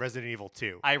in Resident Evil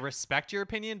 2. I respect your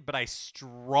opinion, but I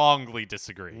strongly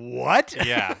disagree. What?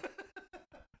 Yeah.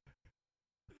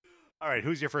 All right,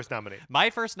 who's your first nominee? My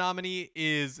first nominee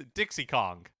is Dixie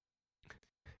Kong.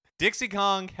 Dixie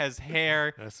Kong has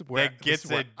hair that gets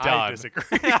it done. I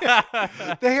disagree.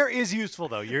 The hair is useful,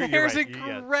 though. The hair is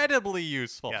incredibly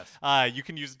useful. Yes. You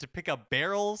can use it to pick up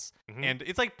barrels, Mhm. and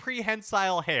it's like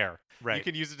prehensile hair. Right. You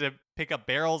can use it to pick up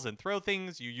barrels and throw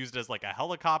things. You use it as like a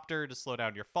helicopter to slow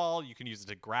down your fall. You can use it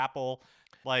to grapple.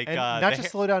 Like and not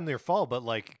just slow down their fall, but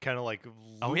like kind of like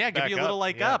oh yeah, give you a little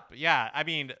leg yeah. up. Yeah, I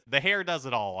mean the hair does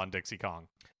it all on Dixie Kong.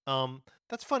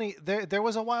 That's funny. There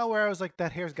was a while where I was like,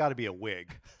 that hair's got to be a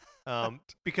wig,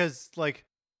 because like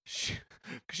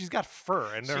she's got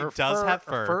fur and her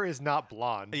fur is not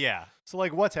blonde. Yeah. So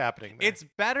like, what's happening there? It's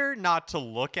better not to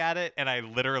look at it, and I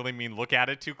literally mean look at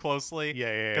it too closely.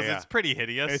 Yeah. Because it's pretty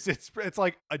hideous. It's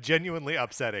like a genuinely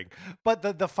upsetting. But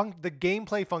the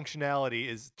gameplay functionality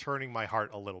is turning my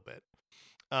heart a little bit.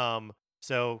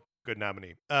 So good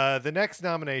nominee. The next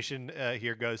nomination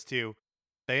here goes to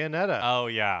Bayonetta. Oh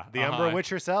yeah, the Umbra Witch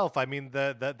herself. I mean,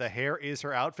 the hair is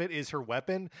her outfit, is her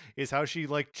weapon, is how she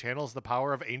like channels the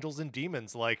power of angels and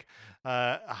demons. Like,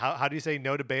 how do you say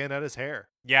no to Bayonetta's hair?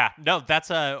 Yeah, no, that's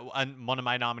one of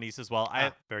my nominees as well.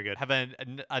 I very good. Have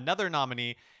another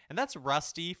nominee, and that's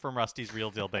Rusty from Rusty's Real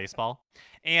Deal Baseball.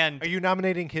 And are you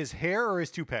nominating his hair or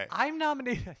his toupee? I'm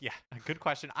nominating. Yeah, good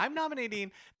question. I'm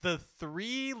nominating the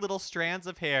 3 little strands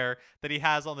of hair that he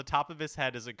has on the top of his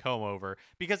head as a comb over,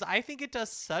 because I think it does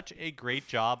such a great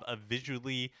job of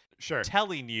visually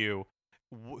telling you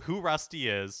who Rusty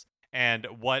is and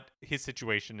what his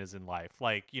situation is in life.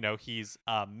 Like, he's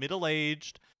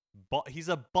middle-aged. He's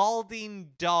a balding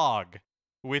dog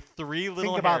with 3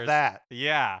 little Think hairs. about that.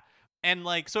 Yeah. And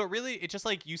like, so it just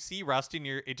like you see Rusty and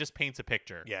it just paints a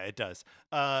picture. Yeah, it does.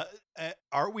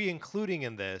 Are we including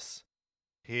in this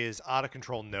his out of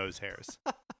control nose hairs?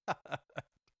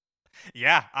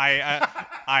 Yeah,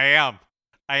 I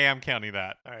am counting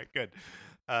that. All right, good.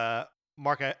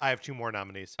 Mark, I have 2 more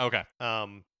nominees. Okay.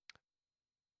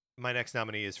 My next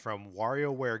nominee is from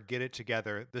WarioWare Get It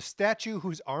Together, the statue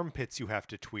whose armpits you have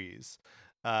to tweeze.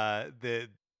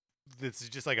 This is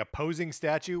just like a posing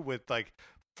statue with like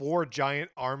 4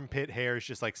 giant armpit hairs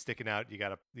just like sticking out. You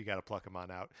gotta pluck them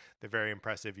on out. They're very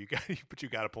impressive. But you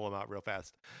gotta pull them out real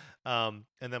fast. And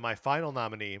then my final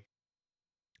nominee,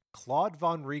 Claude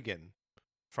Von Regan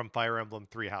from Fire Emblem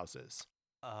 3 Houses.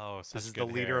 Oh, such this is good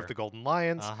the leader hair. of the Golden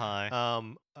Lions.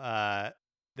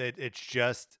 That it's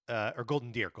just or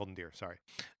Golden Deer, sorry.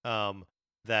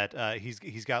 That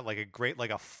he's got like a great,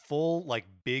 like a full, like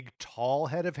big tall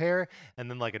head of hair, and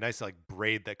then like a nice like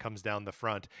braid that comes down the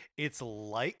front. It's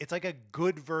like a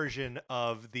good version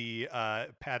of the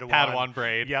Padawan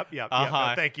braid. Yep.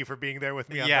 No, thank you for being there with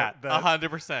me on that.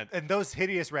 100%. And those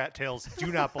hideous rat tails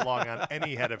do not belong on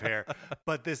any head of hair,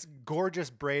 but this gorgeous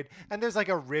braid, and there's like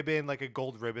a ribbon, like a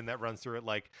gold ribbon that runs through it.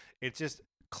 Like, it's just,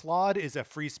 Claude is a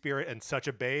free spirit and such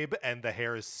a babe, and the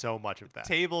hair is so much of that.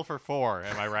 Table for 4,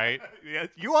 am I right? Yeah,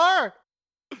 you are.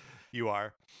 You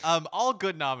are. All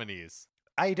good nominees.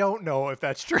 I don't know if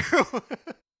that's true.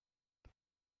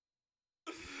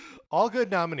 All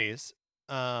good nominees.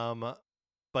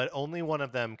 But only one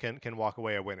of them can walk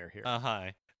away a winner here.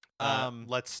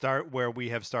 Let's start where we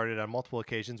have started on multiple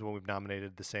occasions when we've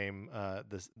nominated the same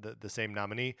the same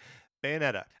nominee,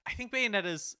 Bayonetta. I think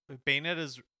Bayonetta's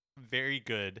very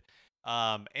good,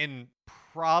 and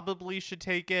probably should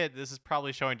take it. This is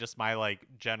probably showing just my like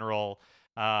general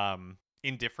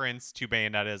indifference to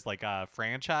Bayonetta as like a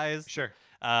franchise. Sure.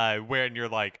 When you're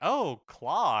like, oh,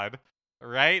 Claude,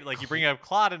 right? Like you bring up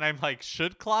Claude, and I'm like,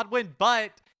 should Claude win?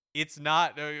 But it's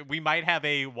not. We might have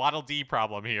a Waddle Dee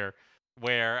problem here,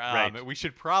 where Right. we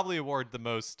should probably award the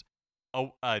most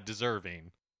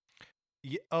deserving.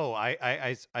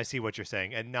 I see what you're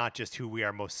saying, and not just who we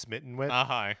are most smitten with.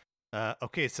 Uh-huh.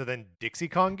 Okay, so then Dixie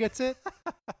Kong gets it.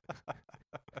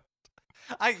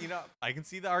 I can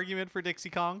see the argument for Dixie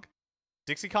Kong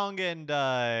and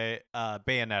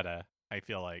Bayonetta. I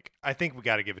feel like I think we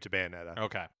got to give it to Bayonetta.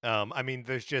 okay. I mean,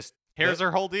 there's just Hair's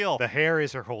her whole deal. The hair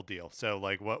is her whole deal. So,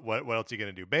 like, what else are you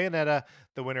gonna do? Bayonetta,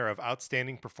 the winner of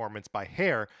Outstanding Performance by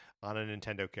Hair on a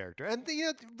Nintendo character, and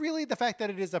really the fact that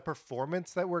it is a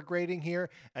performance that we're grading here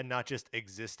and not just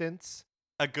existence.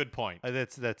 A good point.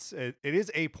 It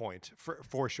is a point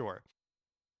for sure.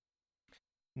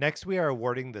 Next, we are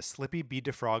awarding the Slippy B.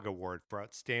 DeFrog Award for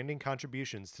outstanding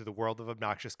contributions to the world of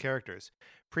obnoxious characters.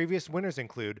 Previous winners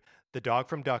include the dog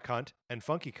from Duck Hunt and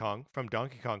Funky Kong from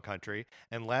Donkey Kong Country,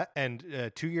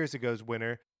 and 2 years ago's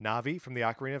winner, Navi from the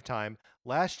Ocarina of Time.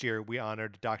 Last year, we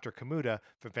honored Dr. Kamuda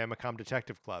from Famicom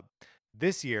Detective Club.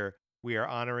 This year, we are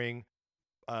honoring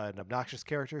an obnoxious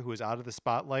character who is out of the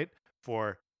spotlight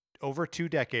for over 2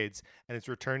 decades and is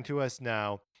returned to us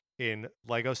now in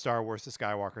Lego Star Wars The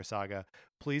Skywalker Saga.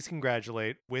 Please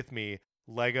congratulate, with me,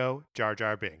 Lego Jar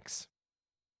Jar Binks.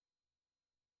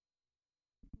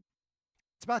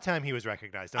 It's about time he was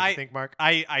recognized, don't you think, Mark?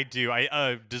 I do.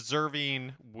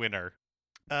 Deserving winner.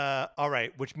 All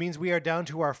right, which means we are down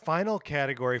to our final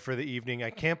category for the evening. I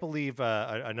can't believe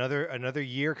another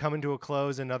year coming to a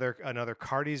close, another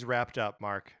Cardi's wrapped up,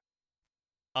 Mark.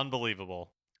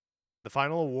 Unbelievable. The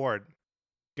final award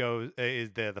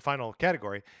is the final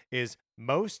category is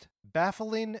most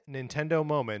baffling Nintendo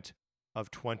moment of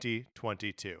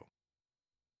 2022.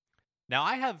 Now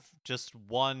I have just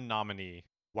one nominee.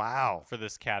 Wow. For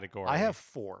this category. I have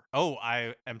 4. Oh,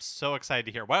 I am so excited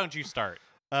to hear. Why don't you start?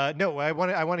 No, I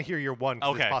want to hear your one.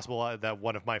 Okay. It's possible that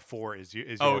one of my 4 is your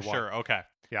Oh, one. sure. Okay.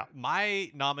 Yeah. My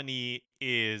nominee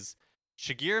is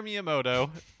Shigeru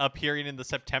Miyamoto appearing in the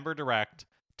September Direct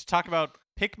to talk about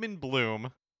Pikmin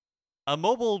Bloom, a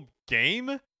mobile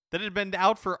game that had been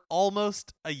out for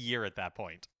almost a year at that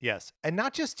point. Yes. And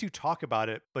not just to talk about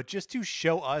it, but just to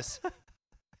show us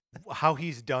how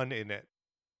he's done in it.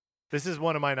 This is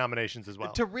one of my nominations as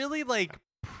well. To really like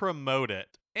promote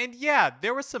it. And yeah,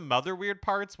 there were some other weird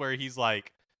parts where he's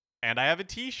like, and I have a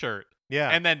t-shirt. Yeah.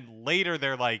 And then later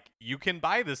they're like, you can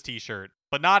buy this t-shirt,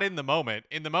 but not in the moment.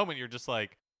 In the moment, you're just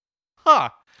like, huh.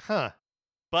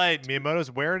 But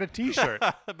Miyamoto's wearing a t-shirt.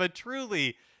 But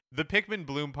truly, the Pikmin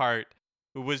Bloom part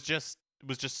was just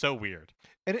so weird.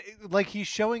 And like he's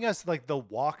showing us like the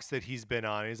walks that he's been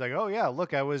on. He's like, "Oh yeah,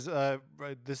 look, I was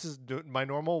this is my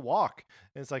normal walk."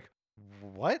 And it's like,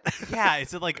 "What?" Yeah,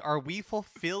 is it like are we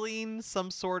fulfilling some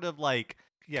sort of like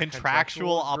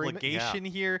contractual obligation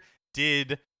here?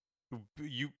 Did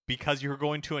you, because you were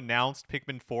going to announce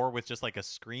Pikmin 4 with just like a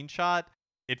screenshot,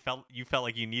 you felt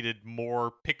like you needed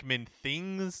more Pikmin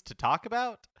things to talk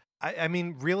about? I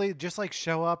mean, really, just like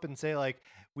show up and say like,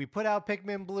 we put out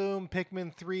Pikmin Bloom.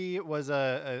 Pikmin 3 was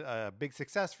a big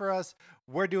success for us.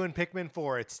 We're doing Pikmin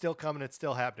 4. It's still coming. It's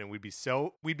still happening. We'd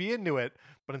be into it.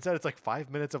 But instead, it's like 5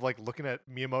 minutes of like looking at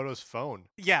Miyamoto's phone.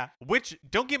 Yeah, which,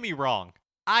 don't get me wrong,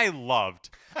 I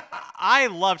loved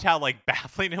how like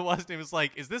baffling it was. And it was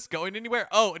like, is this going anywhere?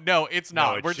 Oh no, it's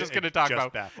not. No, We're just going to talk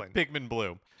about baffling. Pikmin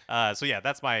Bloom. So yeah,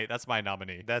 that's my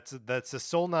nominee. That's a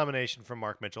sole nomination from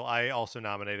Mark Mitchell. I also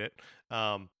nominate it.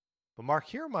 But Mark,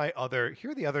 here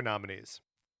are the other nominees.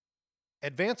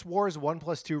 Advance Wars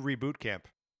 1+2 Reboot Camp,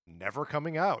 never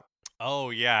coming out. Oh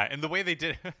yeah, and the way they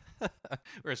did it,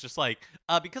 where it's just like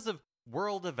because of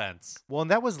world events. Well,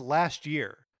 and that was last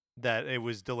year that it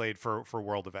was delayed for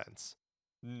world events.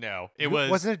 No,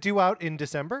 wasn't it due out in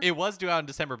December? It was due out in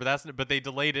December, but they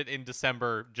delayed it in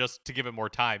December just to give it more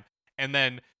time. And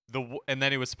then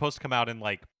it was supposed to come out in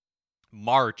like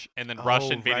March, and then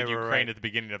Russia invaded Ukraine at the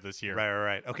beginning of this year.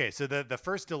 Right. Okay, so the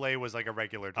first delay was like a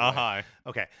regular delay.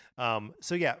 Okay.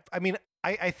 So yeah, I mean,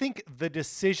 I think the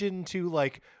decision to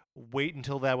like wait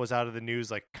until that was out of the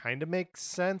news like kind of makes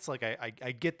sense. Like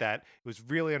I get that. It was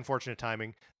really unfortunate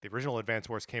timing. The original Advance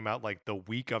Wars came out like the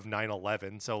week of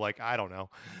 9/11, so like I don't know.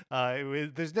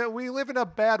 We live in a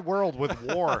bad world with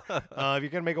war. If you're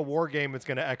gonna make a war game, it's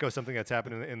gonna echo something that's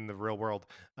happening in the real world.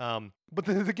 But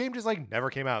the game just like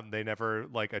never came out, and they never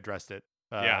like addressed it.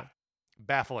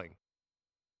 Baffling.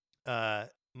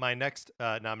 My next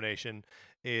nomination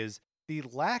is the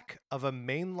lack of a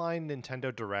mainline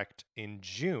Nintendo Direct in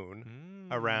June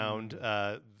around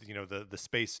the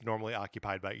space normally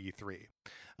occupied by E3.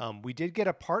 We did get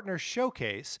a partner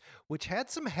showcase, which had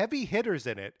some heavy hitters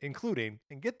in it, including,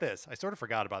 and get this, I sort of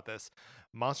forgot about this,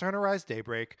 Monster Hunter Rise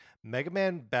Daybreak, Mega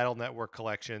Man Battle Network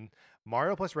Collection,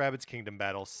 Mario plus Rabbids Kingdom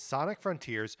Battle, Sonic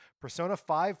Frontiers, Persona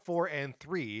 5, 4, and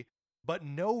 3, but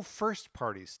no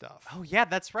first-party stuff. Oh, yeah,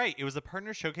 that's right. It was a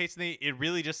partner showcase, and it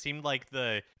really just seemed like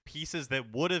the pieces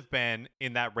that would have been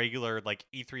in that regular like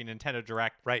E3 Nintendo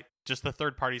Direct, Right. just the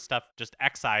third-party stuff just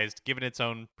excised, given its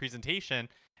own presentation,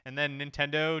 and then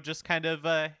Nintendo just kind of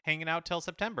hanging out till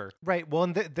September. Right. Well,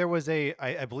 and there was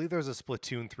I believe there was a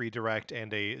Splatoon 3 Direct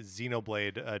and a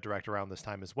Xenoblade Direct around this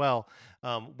time as well,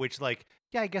 which, like,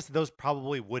 yeah, I guess those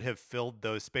probably would have filled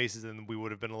those spaces, and we would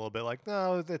have been a little bit like,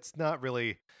 no, that's not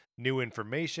really new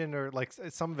information, or like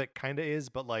some of it kind of is,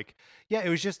 but like, yeah, it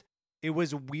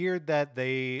was weird that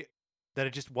it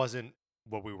just wasn't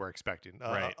what we were expecting.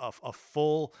 Right. A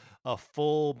full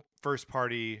first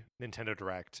party Nintendo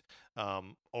Direct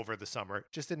over the summer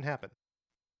just didn't happen.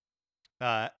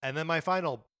 And then my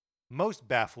final most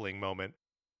baffling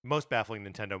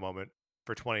Nintendo moment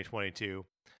for 2022,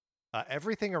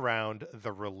 everything around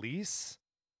the release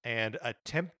and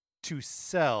attempt to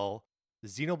sell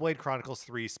Xenoblade Chronicles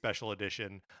 3 Special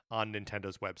Edition on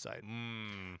Nintendo's website.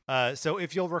 So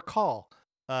if you'll recall,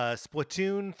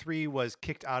 Splatoon 3 was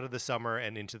kicked out of the summer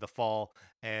and into the fall,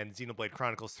 and Xenoblade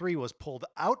Chronicles 3 was pulled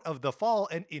out of the fall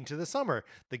and into the summer.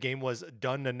 The game was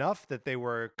done enough that they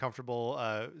were comfortable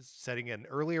setting an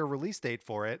earlier release date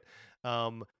for it.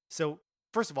 So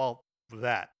first of all,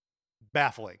 that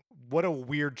baffling. What a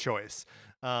weird choice.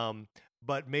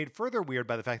 But made further weird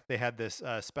by the fact that they had this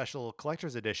special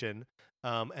collector's edition,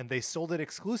 and they sold it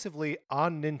exclusively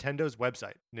on Nintendo's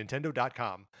website,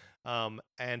 Nintendo.com.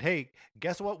 And hey,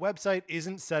 guess what website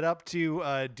isn't set up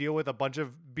to deal with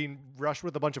being rushed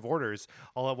with a bunch of orders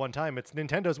all at one time? It's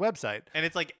Nintendo's website. And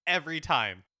it's like every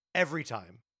time.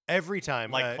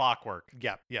 Like clockwork.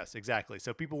 Yeah, yes, exactly.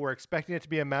 So people were expecting it to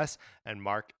be a mess, and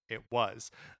Mark, it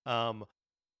was. And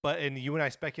you and I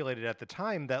speculated at the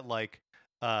time that like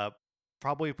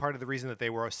probably part of the reason that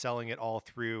they were selling it all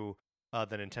through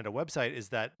the Nintendo website is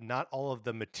that not all of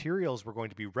the materials were going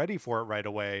to be ready for it right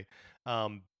away,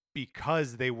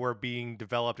 because they were being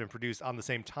developed and produced on the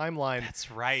same timeline.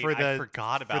 That's right. I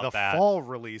forgot about for the that. fall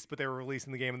release, but they were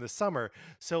releasing the game in the summer.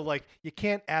 So like, you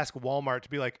can't ask Walmart to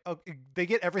be like, oh, they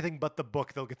get everything but the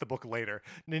book. They'll get the book later.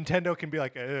 Nintendo can be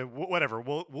like, whatever.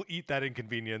 We'll eat that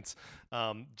inconvenience,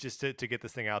 just to get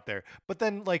this thing out there. But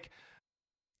then like,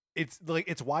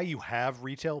 it's why you have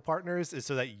retail partners, is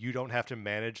so that you don't have to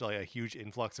manage like a huge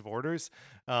influx of orders.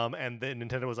 And then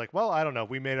Nintendo was like, well, I don't know,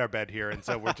 we made our bed here, and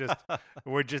so we're just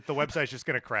the website's just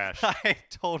gonna crash. I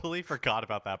totally forgot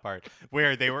about that part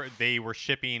where they were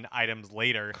shipping items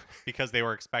later because they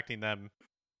were expecting them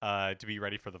to be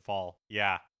ready for the fall.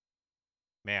 Yeah,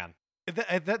 man,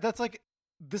 that's like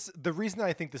this. The reason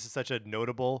I think this is such a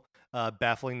notable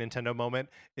baffling Nintendo moment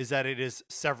is that it is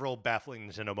several baffling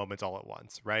Nintendo moments all at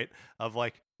once, right? Of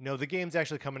like, no, the game's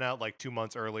actually coming out like 2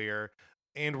 months earlier,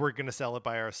 and we're going to sell it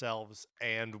by ourselves,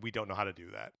 and we don't know how to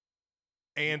do that.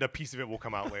 And a piece of it will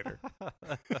come out later.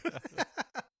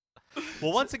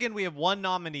 Well, once again, we have one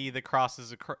nominee that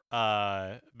crosses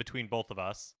between both of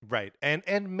us. Right.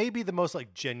 And maybe the most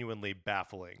like genuinely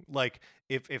baffling, like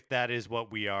if that is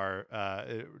what we are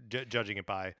judging it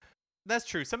by. That's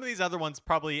true. Some of these other ones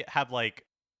probably have like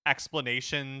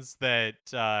explanations that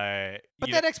but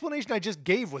that explanation I just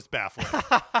gave was baffling.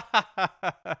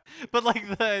 But like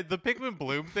the Pikmin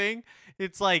Bloom thing,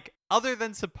 it's like, other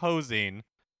than supposing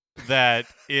that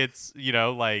it's,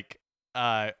 like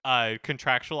a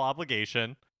contractual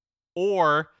obligation,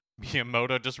 or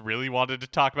Miyamoto just really wanted to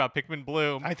talk about Pikmin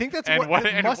Bloom. I think that's what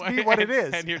it must be what it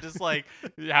is. And you're just like,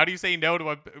 how do you say no to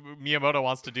what Miyamoto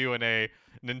wants to do in a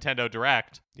Nintendo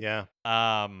Direct? Yeah.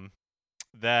 A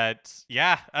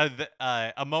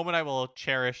moment I will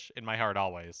cherish in my heart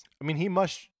always. I mean, he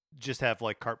must just have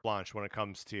like carte blanche when it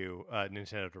comes to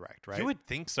Nintendo Direct, right? You would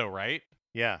think so, right?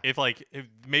 Yeah. If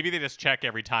maybe they just check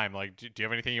every time, like, do you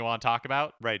have anything you want to talk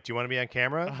about? Right. Do you want to be on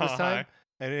camera this time?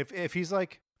 And if he's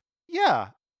like, yeah,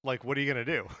 like, what are you gonna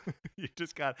do? you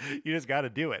just got to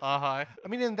do it. I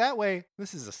mean, in that way,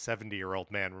 this is a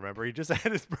 70-year-old man. Remember, he just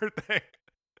had his birthday.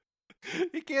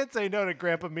 He can't say no to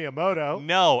Grandpa Miyamoto.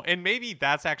 No, and maybe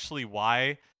that's actually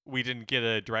why we didn't get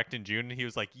a Direct in June. He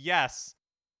was like, yes,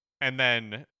 and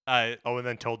then and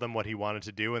then told them what he wanted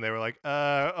to do, and they were like,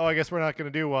 I guess we're not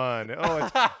going to do one.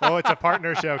 It's a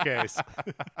partner showcase.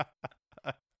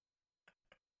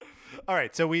 All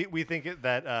right, so we think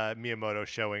that Miyamoto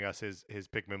showing us his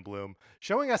Pikmin Bloom,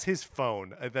 showing us his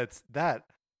phone, that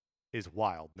is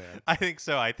wild, man. I think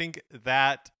so. I think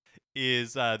that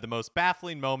is the most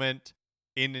baffling moment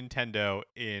in Nintendo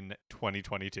in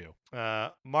 2022.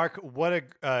 Mark, what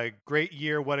a great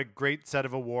year. What a great set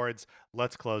of awards.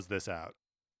 Let's close this out.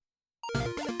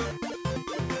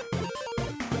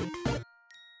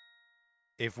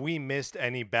 If we missed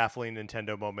any baffling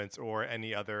Nintendo moments or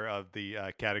any other of the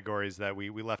categories that we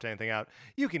left anything out,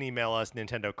 you can email us,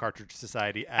 Nintendo Cartridge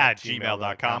Society at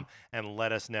gmail.com, and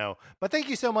let us know. But thank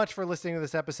you so much for listening to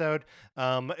this episode.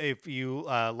 If you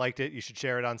liked it, you should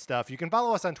share it on stuff. You can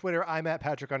follow us on Twitter. I'm at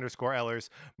Patrick_Ellers.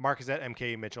 Mark is at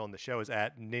MK Mitchell, and the show is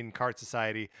at NinCart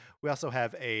Society. We also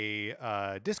have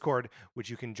a Discord,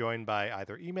 which you can join by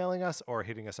either emailing us or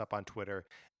hitting us up on Twitter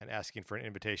and asking for an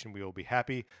invitation. We will be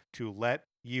happy to let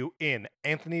you in.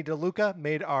 Anthony DeLuca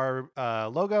made our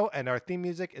logo, and our theme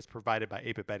music is provided by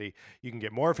 8-Bit Betty. You can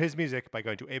get more of his music by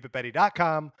going to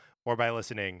 8bitbetty.com or by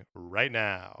listening right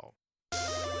now.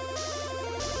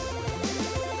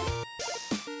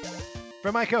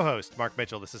 For my co-host, Mark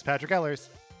Mitchell, this is Patrick Ellers,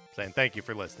 saying thank you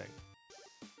for listening.